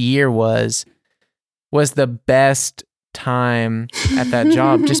first year was the best time at that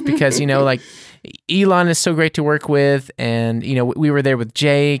job, just because, like Elon is so great to work with, and we were there with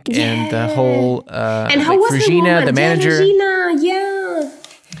Jake and the whole and how was Regina, the manager. Regina, yeah.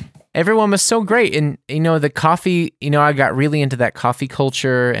 Everyone was so great, and the coffee. I got really into that coffee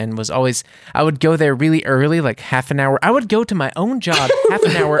culture, and I would go there really early, like half an hour. I would go to my own job half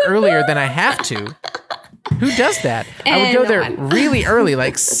an hour earlier than I have to. Who does that? I would go there really early,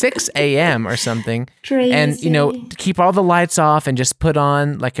 like 6 a.m. or something. Crazy. And, to keep all the lights off and just put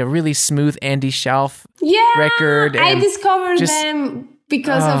on like a really smooth Andy Schauf record. I discovered them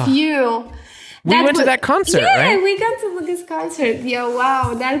because of you. We went to that concert, right? Yeah, we got to this concert. Yeah,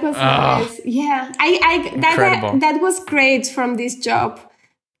 wow, that was nice. Yeah, that was great from this job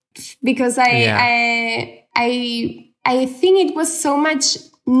because I think it was so much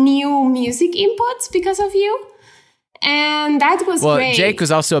new music inputs because of you, and that was great. Well, Jake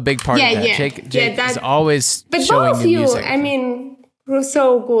was also a big part of that. Jake is always showing both new music. Were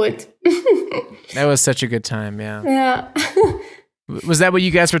so good. That was such a good time. Yeah. Was that what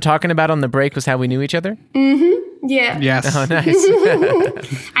you guys were talking about on the break? Was how we knew each other? Mm-hmm. Yeah. Yes. Oh, nice.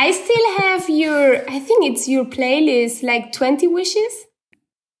 I still have I think it's your playlist, like 20 Wishes.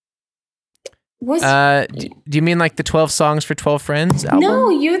 Do you mean like the 12 Songs for 12 Friends album? No,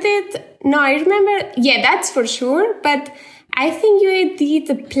 you did. No, I remember. Yeah, that's for sure. But I think you did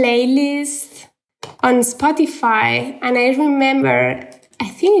a playlist on Spotify. And I remember, I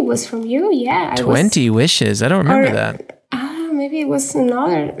think think it was from you. Yeah. 20 wishes. I don't remember that. Maybe it was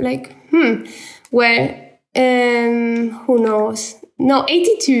another, like, well, who knows? No,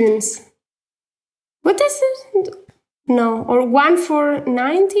 80 tunes. What is it? No, or 1 for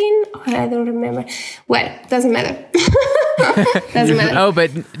 19? I don't remember. Well, doesn't matter. Doesn't matter. Oh,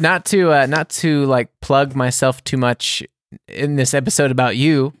 but not to like plug myself too much in this episode about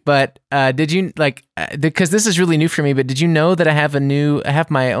you, but did you because this is really new for me, but did you know that I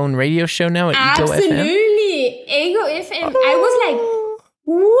have my own radio show now at Ego FM? Absolutely. Ego FM. I was like,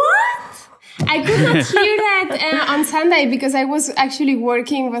 what? I could not hear that on Sunday because I was actually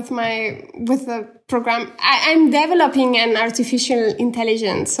working with the program. I'm developing an artificial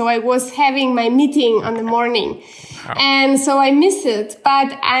intelligence. So I was having my meeting on the morning. Oh. And so I missed it,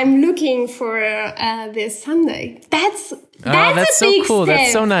 but I'm looking for this Sunday. That's so big cool. Step.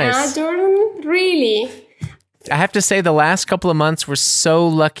 That's so nice. Jordan, really. I have to say the last couple of months were so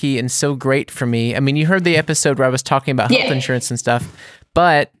lucky and so great for me. I mean, you heard the episode where I was talking about health insurance and stuff,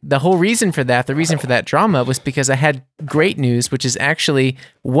 but the reason for that drama was because I had great news, which is actually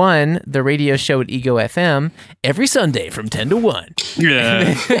the radio show at Ego FM every Sunday from 10 to 1.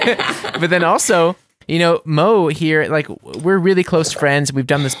 Yeah. But then also, Mo here, like we're really close friends. We've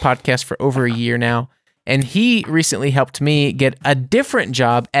done this podcast for over a year now. And he recently helped me get a different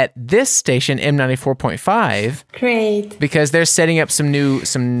job at this station, M94.5. Great. Because they're setting up some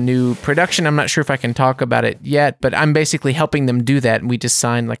new production. I'm not sure if I can talk about it yet, but I'm basically helping them do that. And we just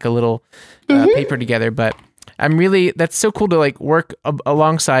signed like a little paper together. But that's so cool to like work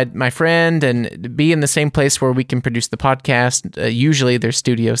alongside my friend and be in the same place where we can produce the podcast. Usually there's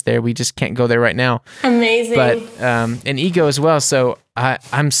studios there. We just can't go there right now. Amazing. But and Ego as well. So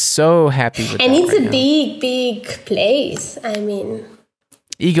I'm so happy with and that. And it's a big place. I mean,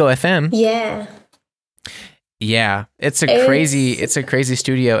 Ego FM. Yeah. Yeah, it's a crazy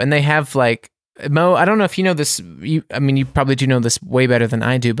studio, and they have like Mo. I don't know if you know this. You probably do know this way better than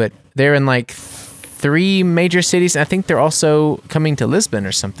I do, but they're in like 3 major cities. I think they're also coming to Lisbon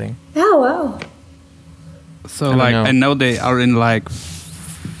or something. Oh wow! So I know they are in like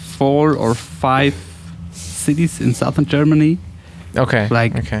 4 or 5 cities in southern Germany. Okay.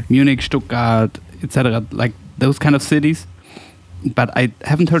 Munich, Stuttgart, etc. Like those kind of cities. But I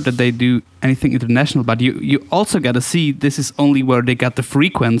haven't heard that they do anything international. But you also got to see this is only where they got the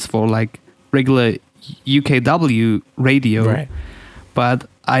frequency for like regular UKW radio. Right. But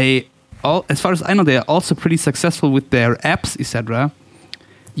as far as I know, they are also pretty successful with their apps, etc.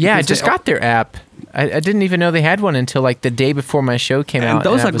 Yeah, I just got their app. I didn't even know they had one until like the day before my show came out. And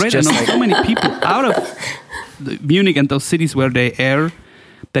those are great. I know so many people out of Munich and those cities where they air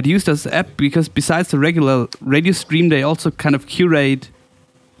that use this app, because besides the regular radio stream, they also kind of curate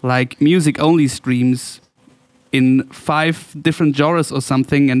like music-only streams in 5 different genres or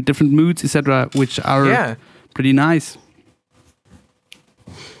something and different moods, etc., which are pretty nice.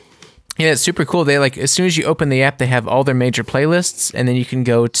 Yeah, it's super cool. They like as soon as you open the app, they have all their major playlists, and then you can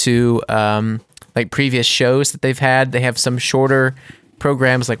go to like previous shows that they've had. They have some shorter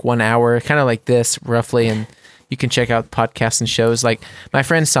programs, like 1 hour, kind of like this roughly, and you can check out podcasts and shows. Like my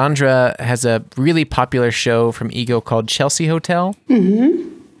friend Sandra has a really popular show from Ego called Chelsea Hotel. Mm-hmm.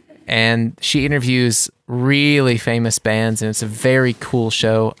 And she interviews really famous bands, and it's a very cool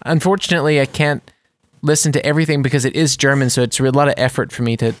show. Unfortunately, I can't listen to everything because it is German, so it's a lot of effort for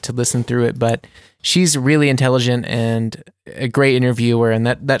me to listen through it. But she's really intelligent and a great interviewer, and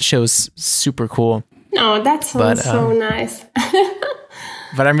that show's super cool. Oh, that sounds so nice.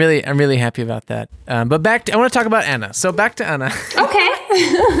 But I'm really happy about that. But I want to talk about Anna. So back to Anna. Okay.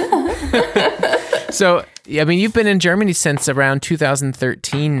 So, I mean, you've been in Germany since around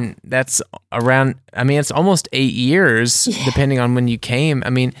 2013. That's around, it's almost 8 years, depending on when you came. I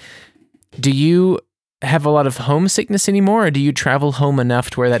mean, do you have a lot of homesickness anymore, or do you travel home enough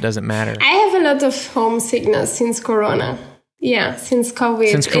to where that doesn't matter? I have a lot of homesickness since Corona. Yeah, since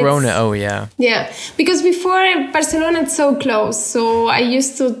COVID. Since Corona, oh yeah. Yeah, because before Barcelona it's so close, so I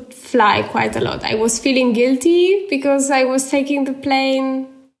used to fly quite a lot. I was feeling guilty because I was taking the plane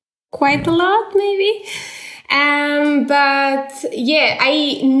quite a lot, maybe. But yeah,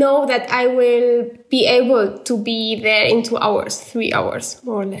 I know that I will be able to be there in 2 hours, 3 hours,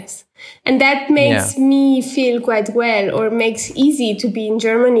 more or less. And that makes me feel quite well, or makes easy to be in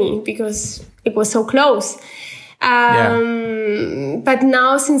Germany because it was so close. But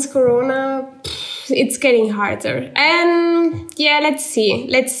now since Corona, it's getting harder. And let's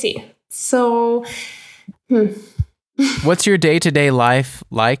see. So, What's your day-to-day life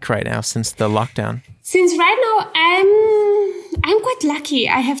like right now since the lockdown? Since right now I'm quite lucky,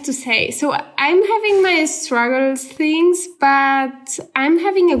 I have to say. So I'm having my struggles things, but I'm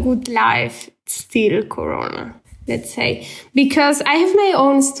having a good life still, Corona, let's say, because I have my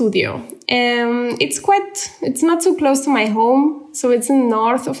own studio. It's not so close to my home. So it's in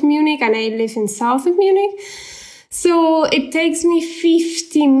north of Munich and I live in south of Munich. So it takes me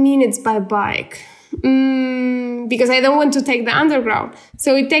 15 minutes by bike. Because I don't want to take the underground.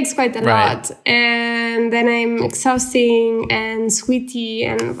 So it takes quite a lot. And then I'm exhausting and sweaty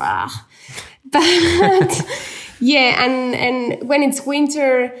and But yeah, and when it's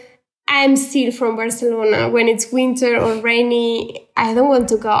winter, I'm still from Barcelona. When it's winter or rainy, I don't want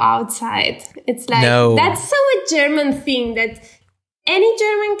to go outside. It's like, that's so a German thing that any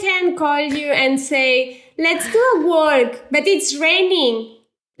German can call you and say, let's do a walk, but it's raining.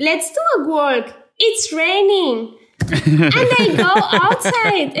 Let's do a walk. It's raining. And they go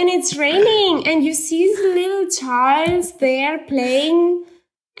outside and it's raining and you see the little child there playing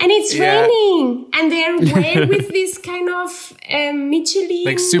and it's raining and they're wearing with this kind of Michelin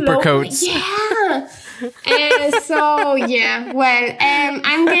like super coats. Yeah.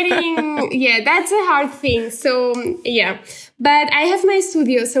 I'm getting, that's a hard thing. So, but I have my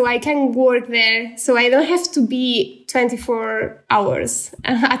studio so I can work there. So I don't have to be 24 hours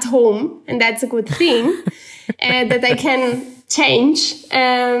at home. And that's a good thing that I can change.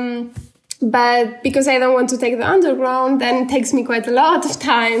 But because I don't want to take the underground, then it takes me quite a lot of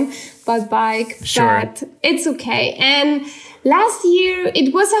time by bike. Sure. But it's okay. And last year,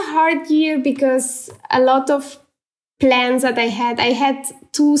 it was a hard year because a lot of plans that I had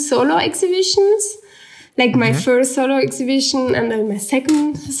 2 solo exhibitions, like my first solo exhibition and then my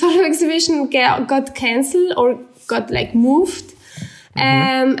second solo exhibition got cancelled or got like moved.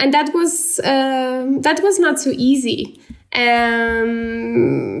 And that was not so easy.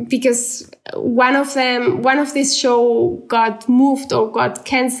 Because one of this show got moved or got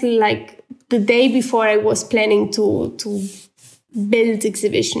cancelled like the day before I was planning to build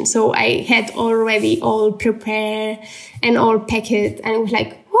exhibition. So I had already all prepared and all packed and I was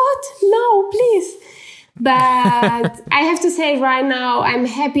like, what? No, please. But I have to say right now, I'm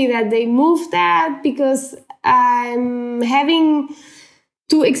happy that they moved that because I'm having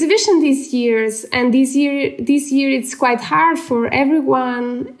 2 exhibitions this year, and this year it's quite hard for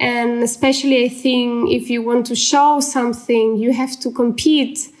everyone, and especially I think if you want to show something, you have to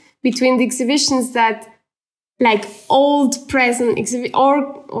compete between the exhibitions that like old present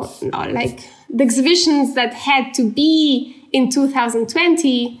or like the exhibitions that had to be in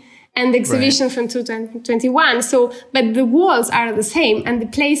 2020 and the exhibition from 2021. So, but the walls are the same and the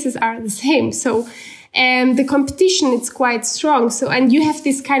places are the same. So. The competition is quite strong. So, and you have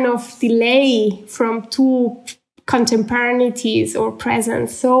this kind of delay from 2 contemporaneities or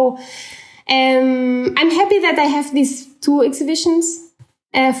presence. So, I'm happy that I have these 2 exhibitions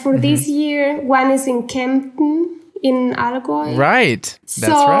for this year. One is in Kempten in Allgäu. Right. That's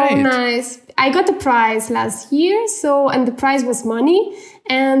so right. Nice. I got the prize last year. So, and the prize was money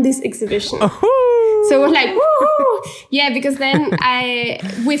and this exhibition. Oh. So it was like, woohoo! Yeah, because then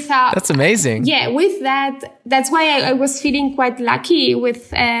That's amazing. Yeah, with that's why I was feeling quite lucky with,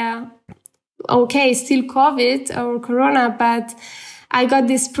 still COVID or Corona, but I got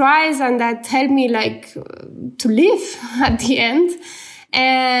this prize and that helped me like to live at the end.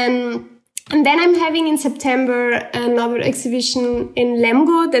 And then I'm having in September another exhibition in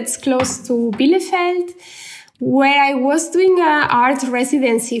Lemgo that's close to Bielefeld, where I was doing an art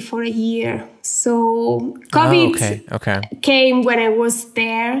residency for a year. So COVID came when I was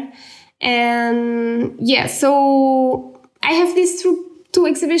there. And so I have these 2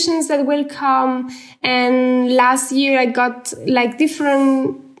 exhibitions that will come. And last year I got like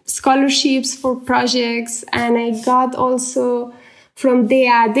different scholarships for projects. And I got also from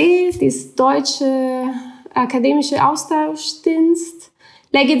DAAD, this Deutsche Akademische Austauschdienst.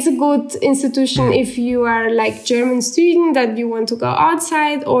 Like it's a good institution if you are like German student that you want to go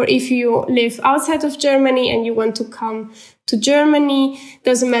outside, or if you live outside of Germany and you want to come to Germany.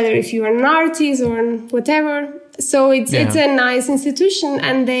 Doesn't matter if you are an artist or whatever. So it's a nice institution,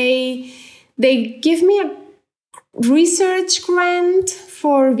 and they give me a research grant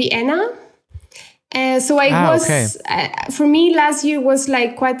for Vienna. So I was for me last year was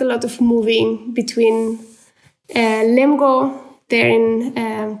like quite a lot of moving between Lemgo. There in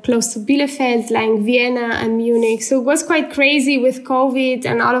close to Bielefeld, like Vienna and Munich. So it was quite crazy with COVID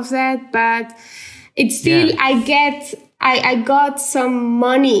and all of that, but it's still, I got some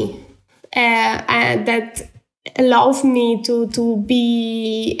money that allows me to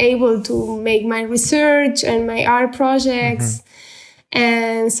be able to make my research and my art projects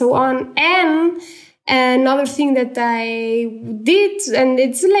and so on. And Another thing that I did, and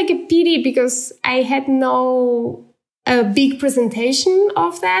it's like a pity because I had a big presentation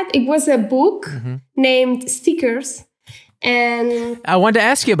of that. It was a book named Stickers. And I wanted to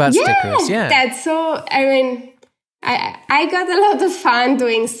ask you about stickers. Yeah. That's so, I mean, I got a lot of fun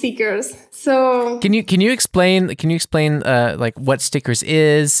doing stickers. So can you explain like what stickers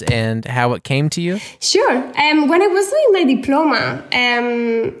is and how it came to you? Sure. When I was doing my diploma,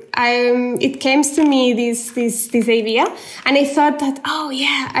 it came to me this idea, and I thought that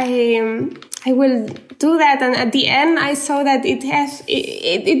I will do that. And at the end, I saw that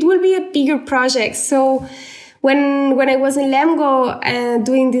it will be a bigger project. So when I was in Lemgo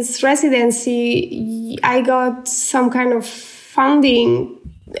doing this residency, I got some kind of funding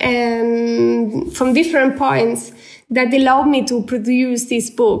from different points that allowed me to produce this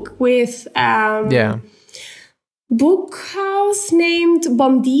book with book house named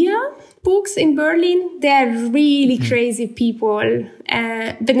Bomdia Books in Berlin. They're really crazy people,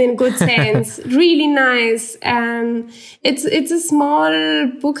 but in good sense, really nice. It's a small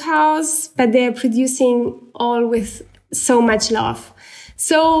book house, but they're producing all with so much love.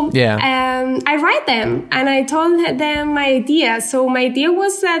 So I write them and I told them my idea. So my idea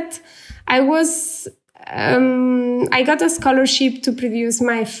was that I got a scholarship to produce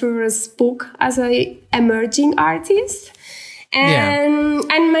my first book as an emerging artist. And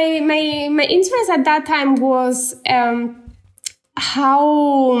my interest at that time was the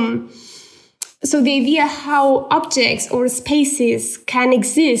idea how objects or spaces can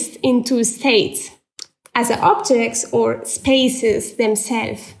exist in two states, as objects or spaces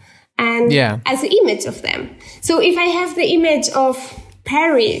themselves, and as an image of them. So if I have the image of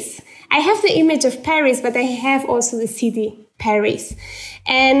Paris, I have the image of Paris, but I have also the city Paris,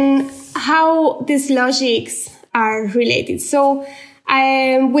 and how these logics are related. So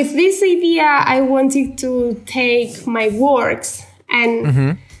with this idea, I wanted to take my works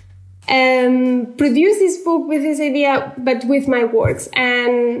and produce this book with this idea, but with my works.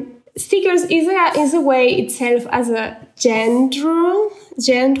 And stickers is a way itself as a genre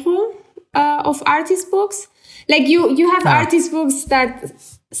of artist books. Like you have artist books that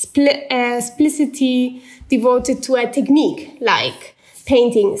explicitly devoted to a technique, like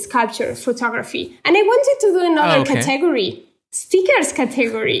painting, sculpture, photography. And I wanted to do another category, stickers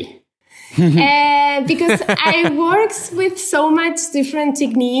category. Because I work with so much different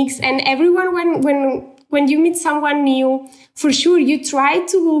techniques, and everyone, when you meet someone new, for sure, you try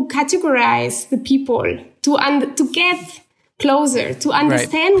to categorize the people to get closer, to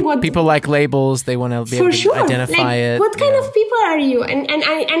understand what people like labels. They want to be able to identify it. What kind of people are you?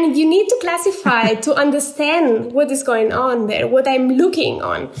 And you need to classify to understand what is going on there, what I'm looking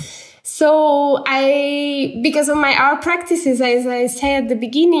on. So because of my art practices, as I said at the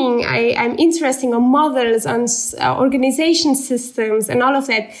beginning, I'm interested in models, on organization systems, and all of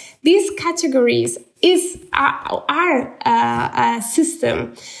that. These categories are a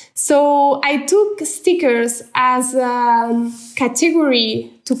system. So I took stickers as a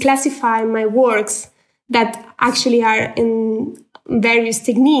category to classify my works that actually are in various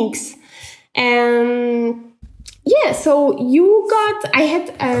techniques. So I had,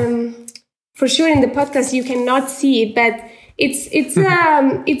 for sure in the podcast you cannot see it, but it's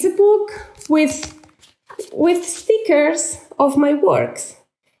a book with stickers of my works.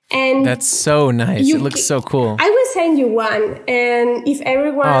 And that's so nice. It looks so cool. I will send you one, and if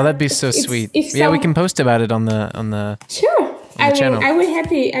everyone, that'd be so sweet. We can post about it on the sure. On the channel. I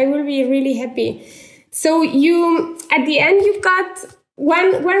will be really happy. So you at the end you got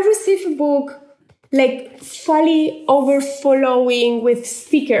one receive book like fully overflowing with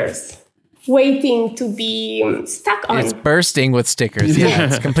stickers, waiting to be stuck on. It's bursting with stickers. Yeah,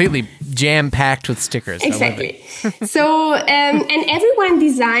 it's completely jam-packed with stickers. Exactly. So, and everyone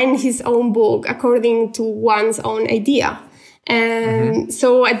designed his own book according to one's own idea.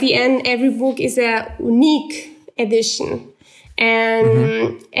 So at the end, every book is a unique edition.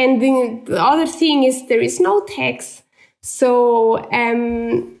 And the other thing is there is no text. So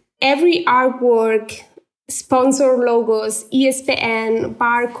every artwork, sponsor logos, ISBN,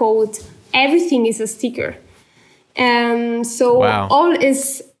 barcode, everything is a sticker. All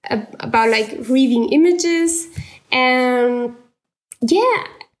is about like reading images. And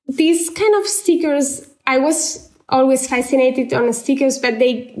these kind of stickers, I was always fascinated on stickers, but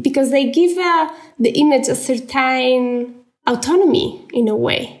because they give the image a certain autonomy in a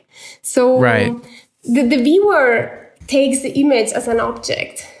way. So the viewer takes the image as an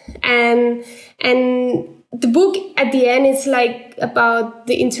object, and the book at the end is like about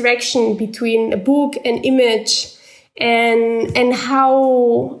the interaction between a book and image, and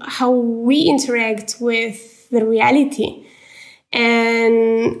how we interact with the reality,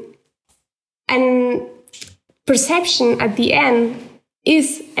 and perception at the end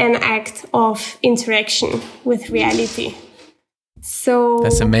is an act of interaction with reality. So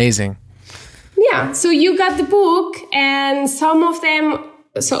that's amazing. Yeah, so you got the book, and some of them,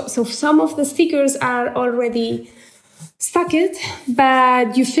 so some of the stickers are already stuck it,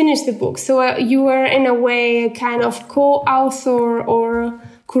 but you finished the book. So you were in a way kind of co-author or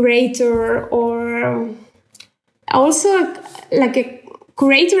curator, or also like a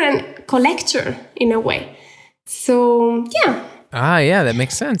curator and collector in a way. So yeah. Yeah, that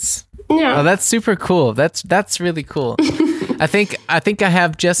makes sense. Yeah. Oh, that's super cool. That's really cool. I think I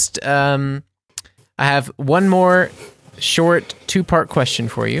have just I have one more short 2-part question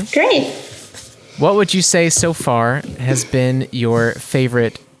for you. Great. What would you say so far has been your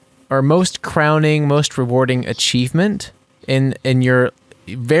favorite or most crowning, most rewarding achievement in your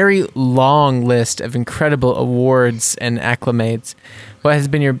very long list of incredible awards and acclamates? What has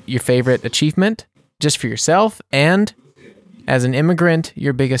been your favorite achievement just for yourself, and as an immigrant,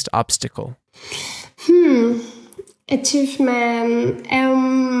 your biggest obstacle? Achievement.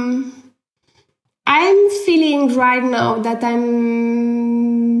 I'm feeling right now that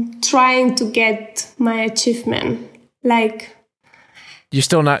I'm trying to get my achievement. Like, you're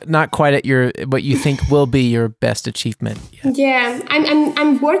still not quite at your what you think will be your best achievement yet. Yeah,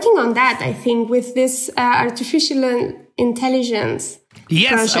 I'm working on that. I think with this artificial intelligence.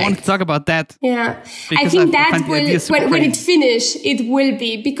 Yes, project. I want to talk about that. Yeah, I think that will when it finish, it will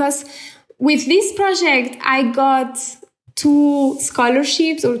be, because with this project I got 2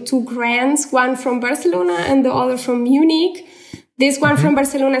 scholarships or 2 grants, one from Barcelona and the other from Munich. This one from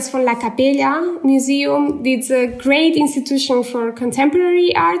Barcelona is from La Capella Museum. It's a great institution for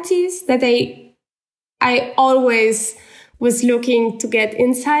contemporary artists that I always was looking to get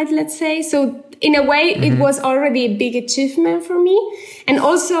inside, let's say. So in a way, it was already a big achievement for me. And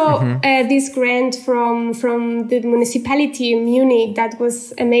also this grant from the municipality in Munich, that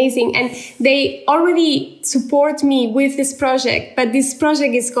was amazing. And they already support me with this project, but this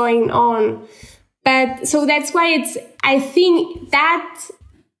project is going on. But so that's why I think that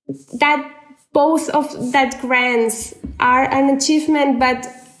both of that grants are an achievement, but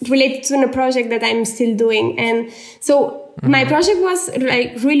related to a project that I'm still doing. And so my project was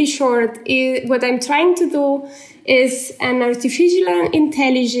like really short. What I'm trying to do is an artificial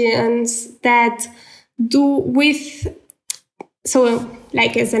intelligence that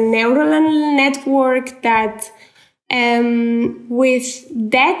like as a neural network that with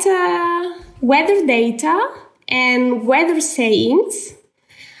weather data and weather sayings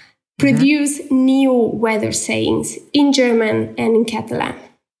produce new weather sayings in German and in Catalan.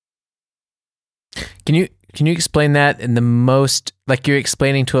 Can you explain that in the most, like you're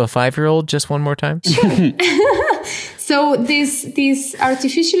explaining to a 5-year-old, just one more time? Sure. So this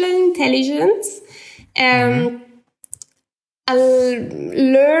artificial intelligence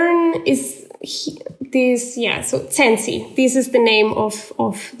learn is this, so Sensi. This is the name of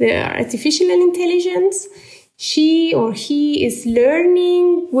the artificial intelligence. She or he is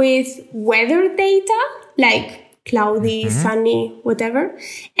learning with weather data, like cloudy, sunny, whatever,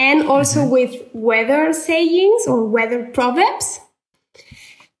 and also with weather sayings or weather proverbs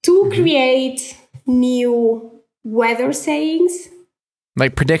to create new weather sayings.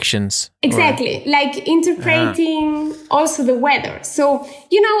 Like predictions. Exactly. Like interpreting also the weather. So,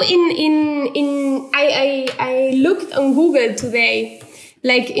 I looked on Google today,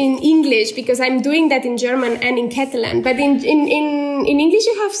 like in English, because I'm doing that in German and in Catalan. But in English,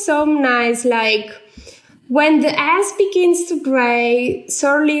 you have some nice, like, when the ass begins to gray,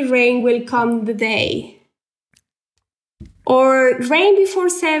 surely rain will come the day. Or rain before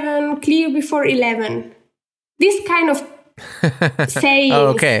 7, clear before 11. This kind of sayings.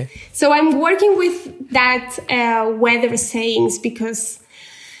 Oh, okay. So I'm working with that weather sayings these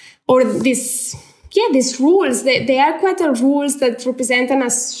rules. They are quite a rules that represent an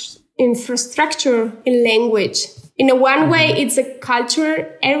infrastructure in language. In a one way, it's a cultural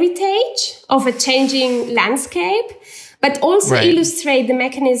heritage of a changing landscape, but also illustrate the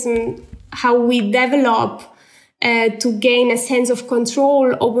mechanism how we develop to gain a sense of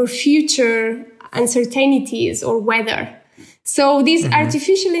control over future uncertainties or weather. So this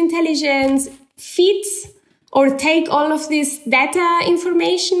artificial intelligence fits or take all of this data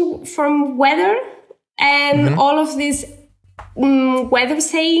information from weather and all of this weather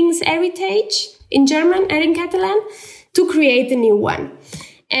sayings heritage in German and in Catalan to create a new one.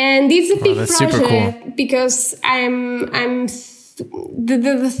 And it's a big project because I'm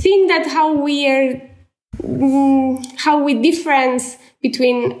the thing that how we are how we difference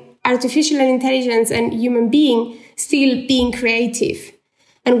between artificial intelligence and human being still being creative.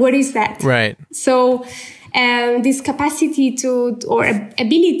 And what is that? Right. So this capacity or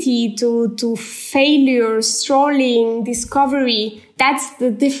ability to failure, strolling, discovery, that's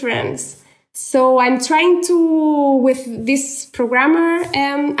the difference. So I'm trying to, with this programmer,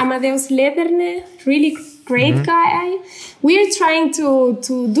 Amadeus Lederne, really great guy. We're trying to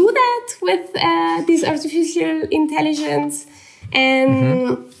do that with this artificial intelligence,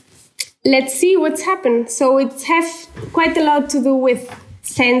 and let's see what's happened. So it has quite a lot to do with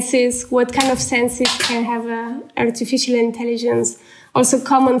senses, what kind of senses can have artificial intelligence. Also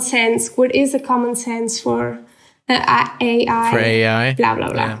common sense, what is a common sense for AI? For AI. Blah,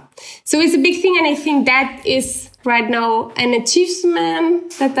 blah, blah. Yeah. So it's a big thing, and I think that is right now an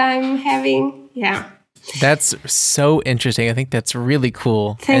achievement that I'm having. Yeah. That's so interesting. I think that's really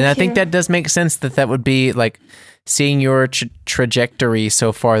cool. Thank I think you. that does make sense that would be like seeing your trajectory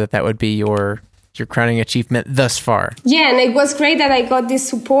so far, that would be your crowning achievement thus far. Yeah, and it was great that I got this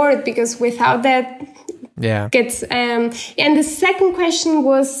support, because without that, Yeah. and the second question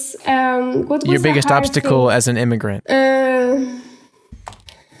was, what was Your the biggest hard obstacle thing? as an immigrant.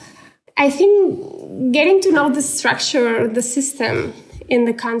 I think getting to know the structure, the system in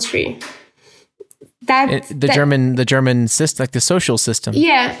the country. The German system, like the social system.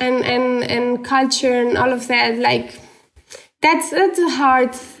 Yeah, and culture and all of that, like that's a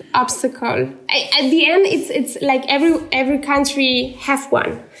hard obstacle. At the end, it's like every country have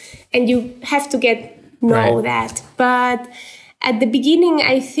one, and you have to know that. But at the beginning,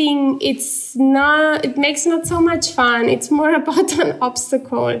 I think it makes not so much fun. It's more about an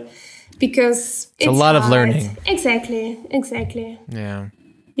obstacle, because it's a lot of hard. learning. Exactly. Yeah.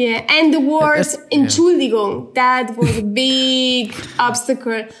 Yeah, and the word That's- Entschuldigung, that was a big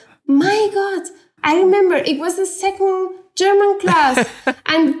obstacle. My God, I remember it was the second German class,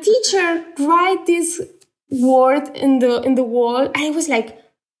 and the teacher write this word in the wall, and I was like,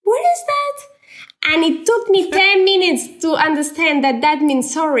 what is that? And it took me 10 minutes to understand that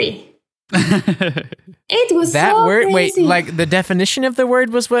means sorry. It was That so word, crazy. wait, like the definition of the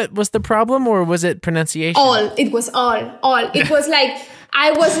word was what was the problem, or was it pronunciation? All. It was all. It was like,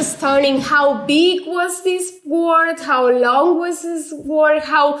 I was astounding how big was this word, how long was this word,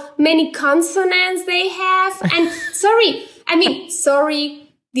 how many consonants they have. And sorry,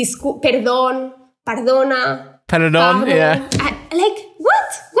 perdón, pardona. Pardon, yeah. Like,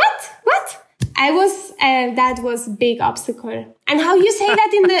 what? I was, that was a big obstacle. And how you say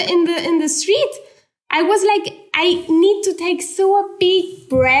that in the street? I was like, I need to take so a big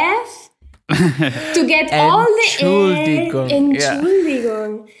breath to get all the air.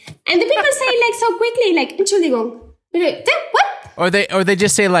 Entschuldigung. And the people say like so quickly, like Entschuldigung. We're like, what? Or they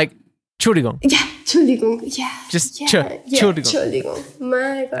just say like Entschuldigung. Yeah, Entschuldigung. Yeah. Just Entschuldigung. Entschuldigung.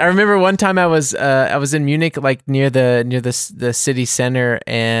 My God. I remember one time I was in Munich, like near the city center,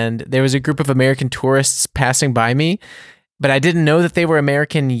 and there was a group of American tourists passing by me, but I didn't know that they were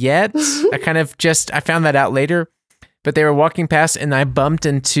American yet. I found that out later. But they were walking past, and I bumped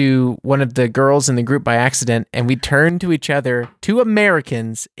into one of the girls in the group by accident, and we turned to each other, two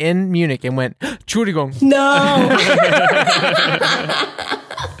Americans in Munich, and went, Entschuldigung. No.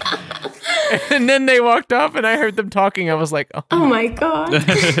 And then they walked off, and I heard them talking. I was like, Oh my God.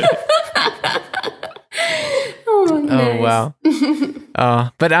 Oh, nice.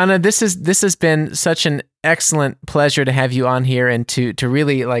 wow. But Anna, this has been such an excellent pleasure to have you on here, and to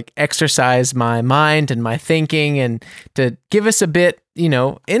really like exercise my mind and my thinking, and to give us a bit,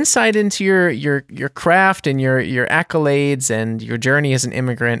 insight into your craft and your accolades and your journey as an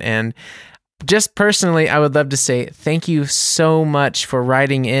immigrant. And just personally, I would love to say thank you so much for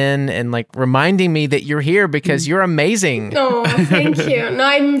writing in and like reminding me that you're here, because you're amazing. Oh, thank you. No,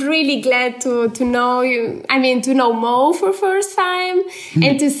 I'm really glad to know you. I mean, to know Mo for first time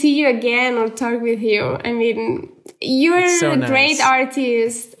and to see you again or talk with you. I mean, you're so a nice. great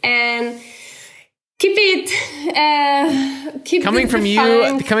artist, and keep Coming it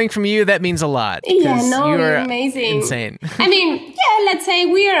from you, that means a lot. Yeah, 'cause no, you you're are amazing. Insane. I mean, yeah, let's say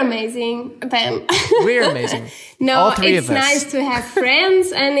we are amazing then. We're amazing. No, All three it's of us. nice to have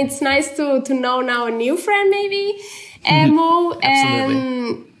friends, and it's nice to know now a new friend maybe, Mo.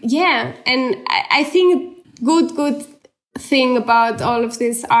 And yeah, and I think good thing about all of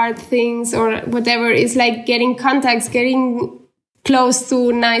these art things or whatever is like getting contacts, getting close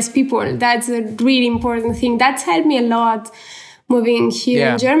to nice people. That's a really important thing. That's helped me a lot moving here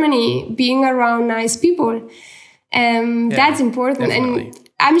in Germany, being around nice people. That's important. Definitely. And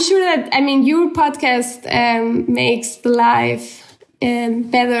I'm sure that, your podcast makes the life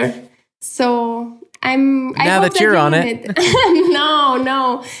better. So Now hope that you're on it.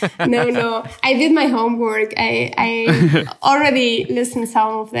 No. I did my homework. I already listened to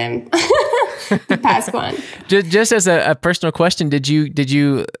some of them. The past one. Just as a personal question, did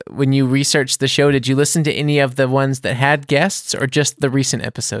you when you researched the show, did you listen to any of the ones that had guests or just the recent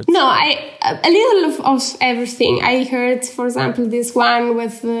episodes? No, a little of everything. I heard, for example, this one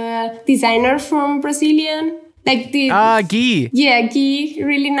with the designer from Brazilian. Like the Guy. Yeah, Guy,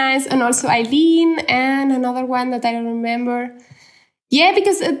 really nice. And also Eileen and another one that I don't remember. Yeah,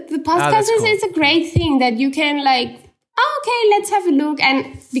 because the podcast is a great thing that you can like, okay, let's have a look.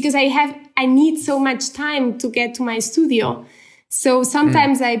 And because I need so much time to get to my studio. So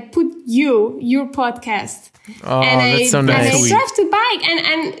sometimes I put your podcast. Oh, and that's so nice. And I drive to bike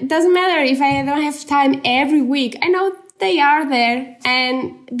and it doesn't matter if I don't have time every week. I know they are there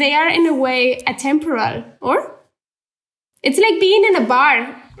and they are in a way atemporal, or it's like being in a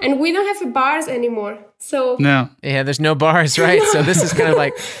bar and we don't have bars anymore. So No. Yeah, there's no bars, right? So this is kind of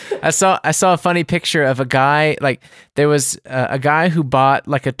like, I saw a funny picture of a guy, like there was a guy who bought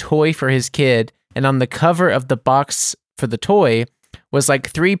like a toy for his kid, and on the cover of the box for the toy was like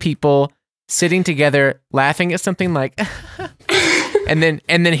 3 people sitting together laughing at something like and then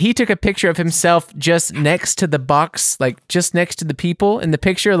he took a picture of himself just next to the box, like just next to the people in the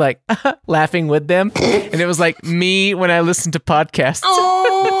picture, like laughing with them. And it was like me when I listened to podcasts.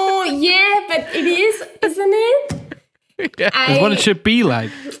 Oh, yeah, but it is, isn't it? Yeah. That's what it should be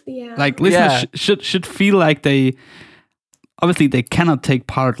like. Yeah. Like listeners should feel like they cannot take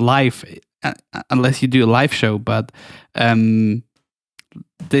part live unless you do a live show, but they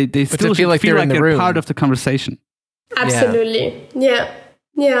still feel like they're in the they're room. part of the conversation. Absolutely. Yeah.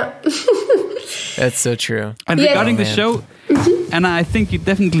 That's so true. And Yes. regarding the show, and I think you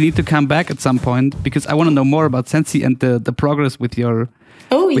definitely need to come back at some point because I want to know more about Sensi and the progress with your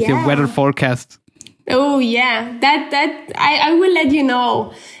your weather forecast. Oh yeah, that I will let you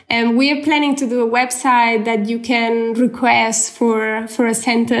know. And we are planning to do a website that you can request for a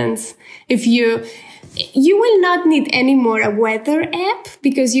sentence. If you will not need any more a weather app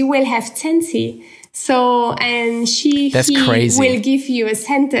because you will have Sensi. So, and he crazy. will give you a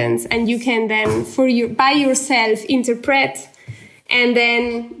sentence and you can then by yourself interpret and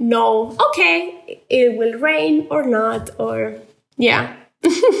then know, okay, it will rain or not, or yeah.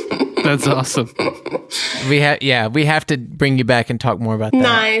 That's awesome. We have to bring you back and talk more about that.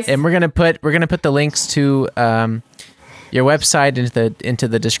 Nice. And we're gonna put the links to your website into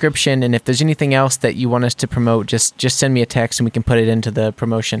the description. And if there's anything else that you want us to promote, just send me a text and we can put it into the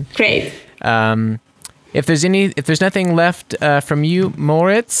promotion. Great. If there's nothing left from you,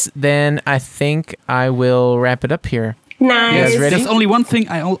 Moritz, then I think I will wrap it up here. Nice. You guys ready? There's only one thing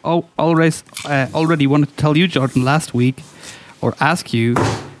I already wanted to tell you, Jordan, last week, or ask you,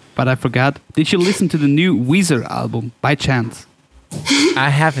 but I forgot. Did you listen to the new Weezer album by chance? I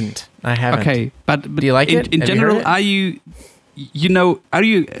haven't. Okay, but do you like it? In Have you general, heard it? are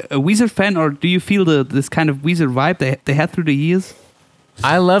you a Weezer fan, or do you feel this kind of Weezer vibe they had through the years?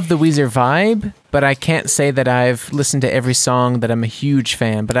 I love the Weezer vibe, but I can't say that I've listened to every song that I'm a huge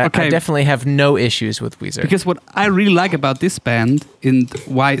fan. But I definitely have no issues with Weezer. Because what I really like about this band, and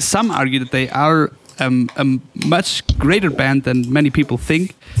why some argue that they are a much greater band than many people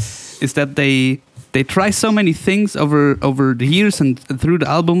think, is that they try so many things over the years and through the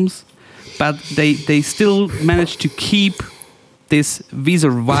albums, but they still manage to keep this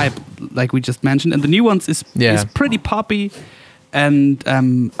Weezer vibe, like we just mentioned. And the new ones is pretty poppy, and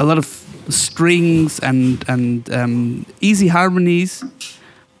a lot of strings and easy harmonies.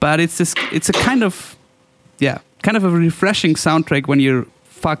 But it's a kind of a refreshing soundtrack when you're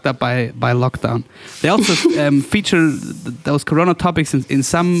fucked up by lockdown. They also feature those Corona topics in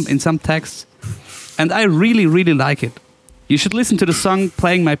some texts, and I really, really like it. You should listen to the song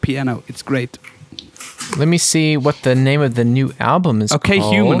 "Playing My Piano." It's great. Let me see what the name of the new album is Okay,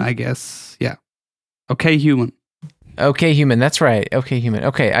 called. Human, I guess. Yeah. Okay, Human. Okay, Human. That's right. Okay, Human.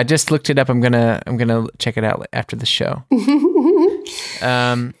 Okay, I just looked it up. I'm gonna check it out after the show.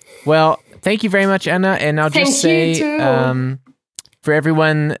 Well, thank you very much, Anna. And I'll just say, for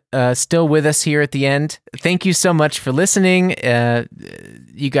everyone still with us here at the end, thank you so much for listening.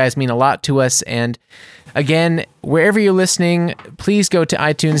 You guys mean a lot to us. And again, wherever you're listening, please go to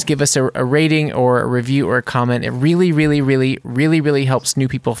iTunes, give us a rating or a review or a comment. It really, really, really, really, really helps new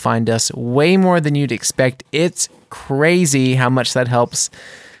people find us way more than you'd expect. It's crazy how much that helps.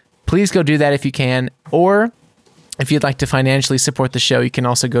 Please go do that if you can. Or if you'd like to financially support the show, you can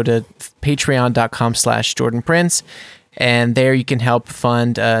also go to patreon.com/JordanPrince. And there you can help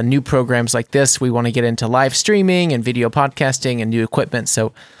fund new programs like this. We want to get into live streaming and video podcasting and new equipment.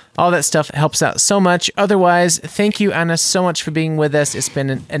 So All that stuff helps out so much. Otherwise, thank you, Anna, so much for being with us. It's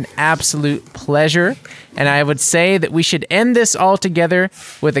been an absolute pleasure. And I would say that we should end this all together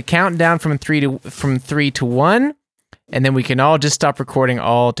with a countdown from 3 to 1, and then we can all just stop recording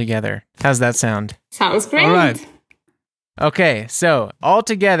all together. How's that sound? Sounds great. All right. Okay, so all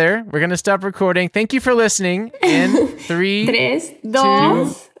together, we're going to stop recording. Thank you for listening. In 3, 3,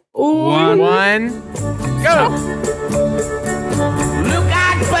 2, 1. 1, go! Look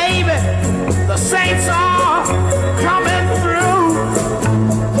out, baby, the saints are coming through.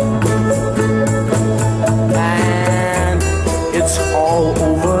 And it's all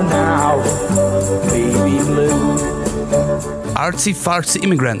over now, baby blue. Artsy Fartsy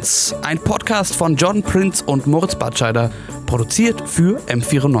Immigrants, ein Podcast von John Prinz und Moritz Batscheider, produziert für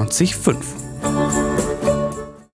M94.5.